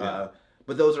 right? Yeah.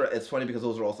 But it's funny because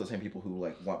those are also the same people who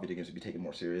like want video games to be taken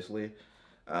more seriously,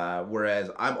 whereas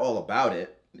I'm all about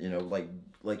it, you know,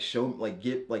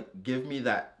 give me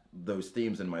those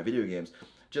themes in my video games,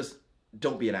 just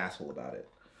don't be an asshole about it.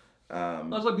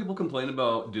 That's like people complain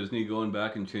about Disney going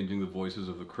back and changing the voices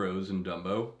of the crows in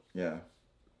Dumbo. Yeah.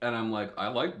 And I'm like, I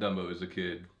liked Dumbo as a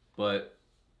kid, but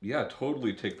yeah,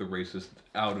 totally take the racist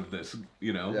out of this,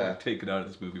 you know? Yeah. Like, take it out of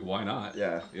this movie. Why not?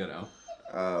 Yeah. You know?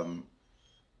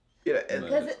 Yeah,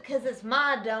 Because it's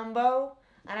my Dumbo,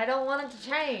 and I don't want it to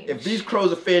change. if these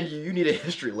crows offend you, you need a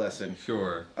history lesson.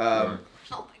 Sure. Oh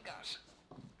my gosh.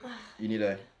 You need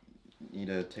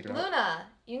to take it out. Luna,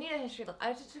 you need a history lesson. I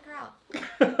have to take her out.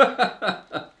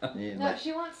 You need, No,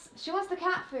 she wants the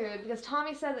cat food because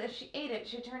Tommy said that if she ate it,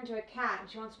 she'd turn into a cat, and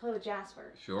she wants to play with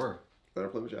Jasper. Sure. let her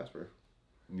play with Jasper.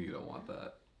 You don't want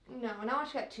that. No, now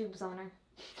she's got tubes on her.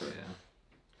 Yeah.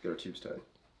 Get her tubes tied.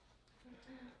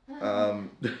 Come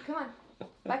on,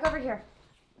 back over here.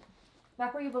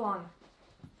 Back where you belong.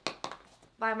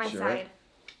 By my Sure. side.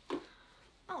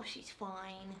 Oh, she's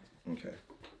fine. Okay.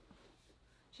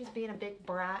 She's being a big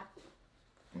brat.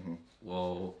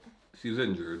 Well, she's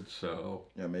injured, so...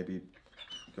 Yeah, maybe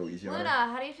go easy on Luna,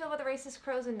 her. how do you feel about the racist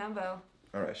crows in Dumbo?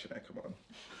 All right, Shanae, come on.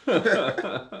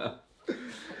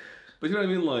 But you know what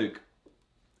I mean? Like,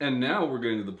 and now we're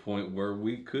getting to the point where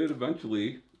we could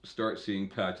eventually start seeing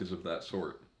patches of that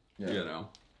sort. Yeah. You know?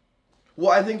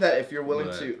 Well, I think that if you're willing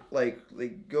Right. to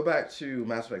like go back to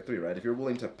Mass Effect 3, right? If you're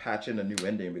willing to patch in a new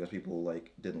ending because people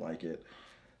like didn't like it,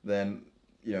 then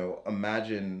you know,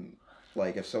 imagine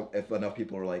like if enough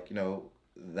people are like, you know,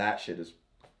 that shit's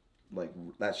like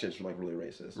really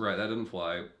racist. Right, that didn't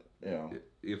fly. You know.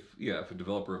 If a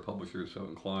developer or publisher is so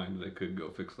inclined, they could go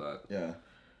fix that. Yeah.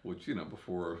 Which, you know,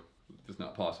 before is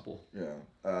not possible. Yeah.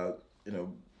 You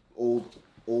know, old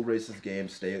racist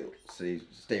games stay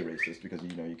racist because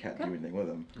you know you can't do anything with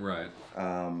them. Right.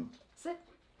 Sit.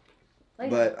 Lay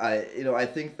But I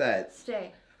think that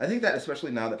Stay.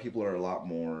 especially now that people are a lot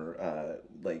more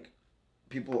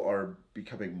people are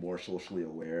becoming more socially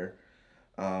aware.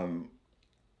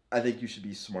 I think you should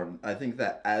be smart. I think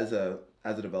that as a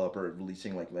developer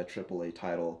releasing like that AAA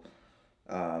title,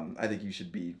 I think you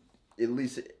should be at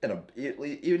least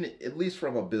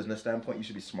from a business standpoint, you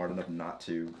should be smart enough not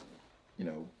to,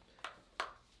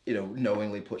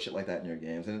 knowingly put shit like that in your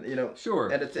games, and Sure.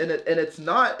 And it's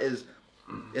not as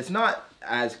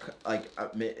like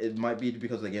it might be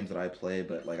because of the games that I play,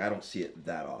 but like I don't see it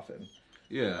that often.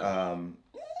 Yeah.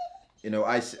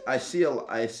 I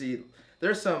see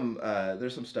there's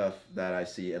some stuff that I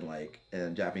see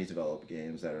in Japanese developed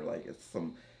games that are like it's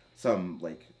some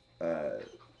like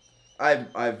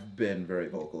I've been very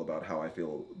vocal about how I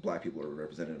feel black people are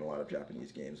represented in a lot of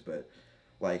Japanese games, but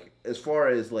like as far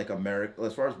as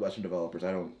Western developers,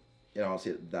 I don't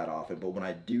see it that often, but when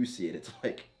I do see it, it's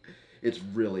like it's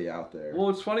really out there. Well,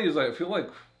 what's funny is I feel like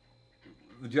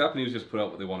the Japanese just put out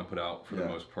what they want to put out for the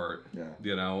most part.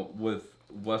 Yeah. With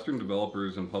Western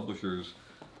developers and publishers,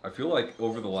 I feel like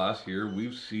over the last year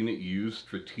we've seen it used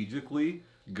strategically,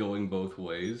 going both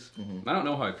ways. Mm-hmm. I don't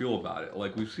know how I feel about it.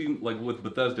 Like we've seen, like with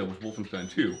Bethesda, with Wolfenstein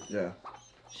 2.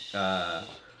 Yeah.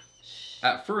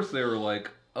 At first they were like,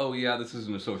 "Oh yeah, this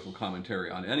isn't a social commentary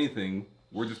on anything.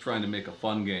 We're just trying to make a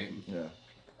fun game." Yeah.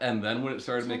 And then when it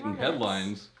started making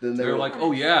headlines, Then they were like,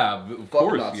 "Oh yeah, of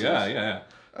course, Nazis. yeah."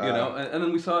 And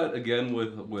then we saw it again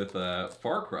with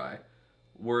Far Cry,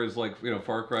 whereas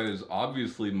Far Cry is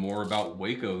obviously more about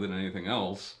Waco than anything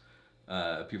else.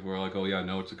 People were like, oh yeah,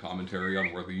 no, it's a commentary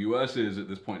on where the U.S. is at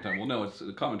this point in time. Well, no, it's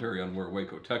a commentary on where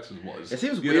Waco, Texas was. It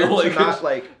seems You weird know, like, to not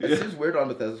like. It seems weird on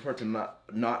Bethesda's part to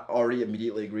not already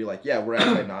immediately agree. Like, yeah, we're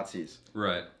anti-Nazis.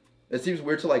 Right. It seems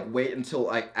weird to like wait until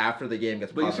like after the game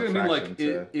gets. But you see what I mean? Like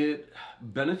to... it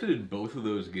benefited both of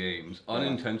those games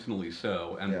unintentionally,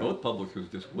 so, and both publishers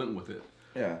just went with it.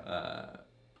 Yeah.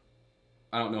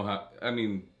 I don't know how. I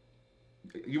mean,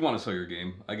 you want to sell your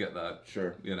game. I get that.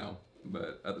 Sure. You know,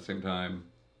 but at the same time,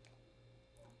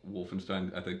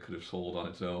 Wolfenstein I think could have sold on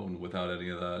its own without any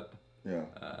of that. Yeah.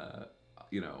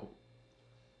 You know,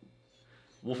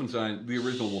 Wolfenstein, the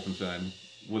original Wolfenstein,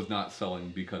 was not selling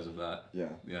because of that. Yeah.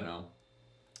 You know,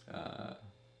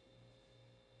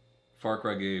 Far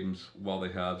Cry games, while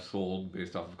they have sold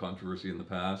based off of controversy in the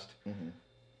past,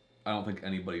 I don't think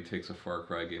anybody takes a Far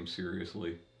Cry game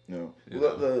seriously. No.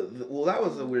 Well, well, that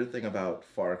was the weird thing about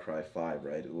Far Cry 5,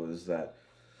 right? It was that,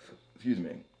 excuse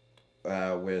me,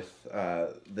 there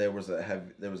was a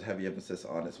heavy emphasis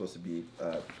on it supposed to be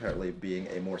apparently being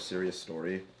a more serious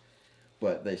story,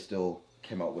 but they still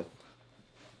came out with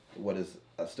what is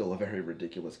still a very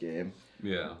ridiculous game.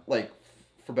 Yeah. Like,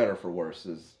 for better or for worse,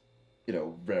 is, you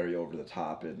know, very over the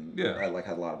top and had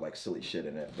a lot of like silly shit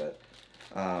in it, but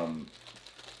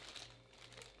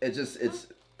it's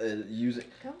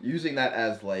using that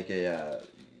as like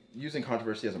using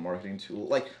controversy as a marketing tool.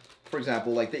 Like, for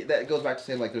example, like that goes back to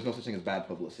saying like there's no such thing as bad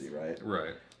publicity, right?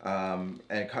 Right.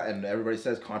 And everybody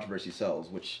says controversy sells,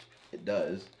 which it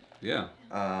does. Yeah.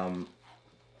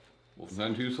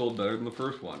 Wolfenstein 2 sold better than the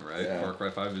first one, right? Yeah. Far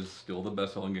Cry 5 is still the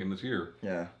best-selling game this year.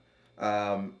 Yeah.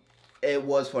 It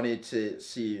was funny to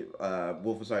see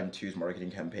Wolfenstein 2's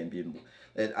marketing campaign being.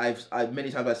 I've many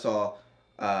times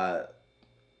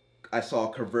I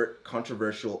saw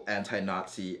controversial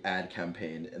anti-Nazi ad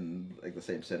campaign in like the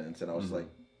same sentence, and I was like,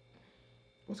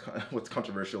 what's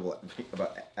controversial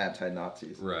about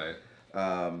anti-Nazis? Right.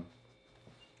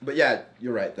 But yeah,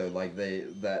 you're right though. Like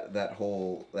that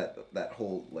whole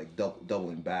like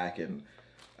doubling back and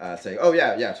saying, oh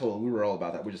yeah, totally, we were all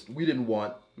about that. We didn't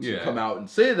want to come out and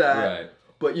say that. Right.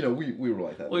 But you know, we were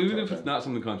like that. Well, even if it's not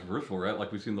something controversial, right?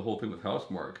 Like we've seen the whole thing with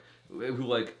Housemarque, who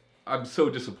like I'm so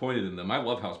disappointed in them. I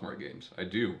love Housemarque games, I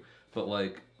do, but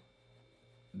like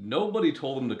nobody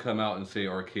told them to come out and say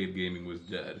arcade gaming was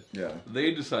dead. Yeah.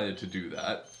 They decided to do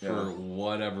that for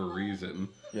whatever reason.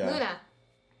 Yeah. Luna.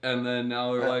 And then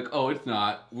now they're like, oh, it's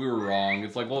not. We were wrong.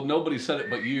 It's like, well, nobody said it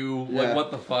but you. Like,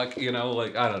 what the fuck? You know,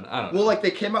 like, I don't know. Well, like,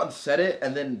 they came out and said it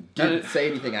and then didn't say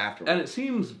anything afterwards. And it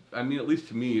seems, I mean, at least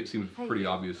to me, it seems pretty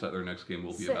obvious that their next game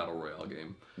will be a Battle Royale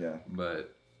game. Yeah.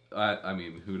 But, I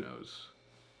mean, who knows?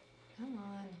 Come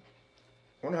on.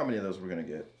 I wonder how many of those we're going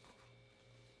to get.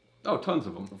 Oh, tons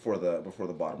of them. Before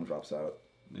the bottom drops out.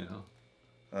 Yeah.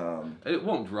 It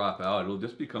won't drop out. It'll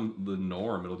just become the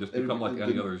norm. It'll just become like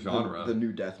any other genre. The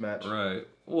new deathmatch. Right.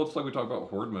 Well, it's like we talk about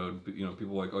Horde mode. You know,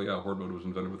 people are like, oh yeah, Horde mode was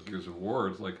invented with Gears of War.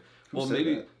 It's like, well,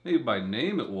 maybe by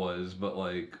name it was, but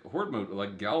like Horde mode,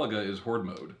 like Galaga is Horde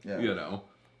mode. Yeah. You know,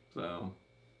 so.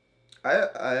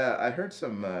 I heard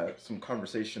some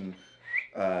conversation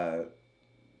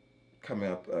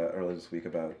coming up earlier this week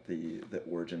about the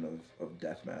origin of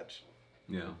deathmatch.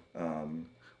 Yeah.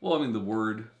 Well, I mean, the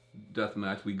word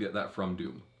deathmatch, we get that from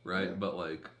Doom, right? Yeah. But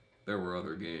like, there were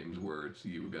other games where it's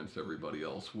you against everybody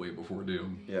else way before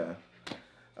Doom. Yeah.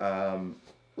 At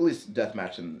least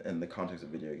deathmatch in the context of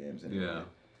video games. Anyway.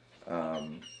 Yeah.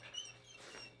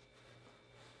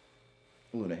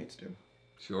 Luna hates Doom.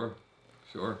 Sure.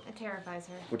 It terrifies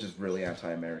her. Which is really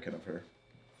anti-American of her.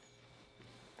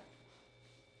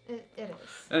 It is.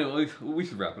 Anyway, we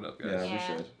should wrap it up, guys. Yeah, we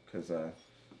should, because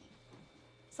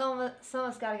some of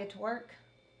us gotta get to work.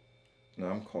 No,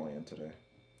 I'm calling in today.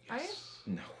 Are you?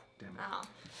 No. Damn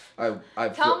it. Oh.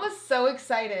 Tom was so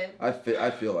excited. I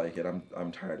feel like it.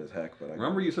 I'm tired as heck, but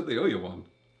remember you said they owe you one.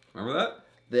 Remember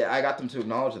that? I got them to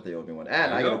acknowledge that they owe me one,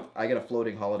 and I get a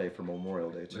floating holiday for Memorial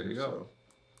Day too. There you go.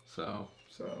 So.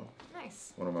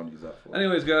 Nice. What am I gonna use that for?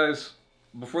 Anyways, guys,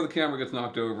 before the camera gets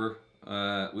knocked over,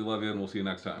 we love you and we'll see you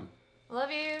next time.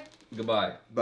 Love you. Goodbye.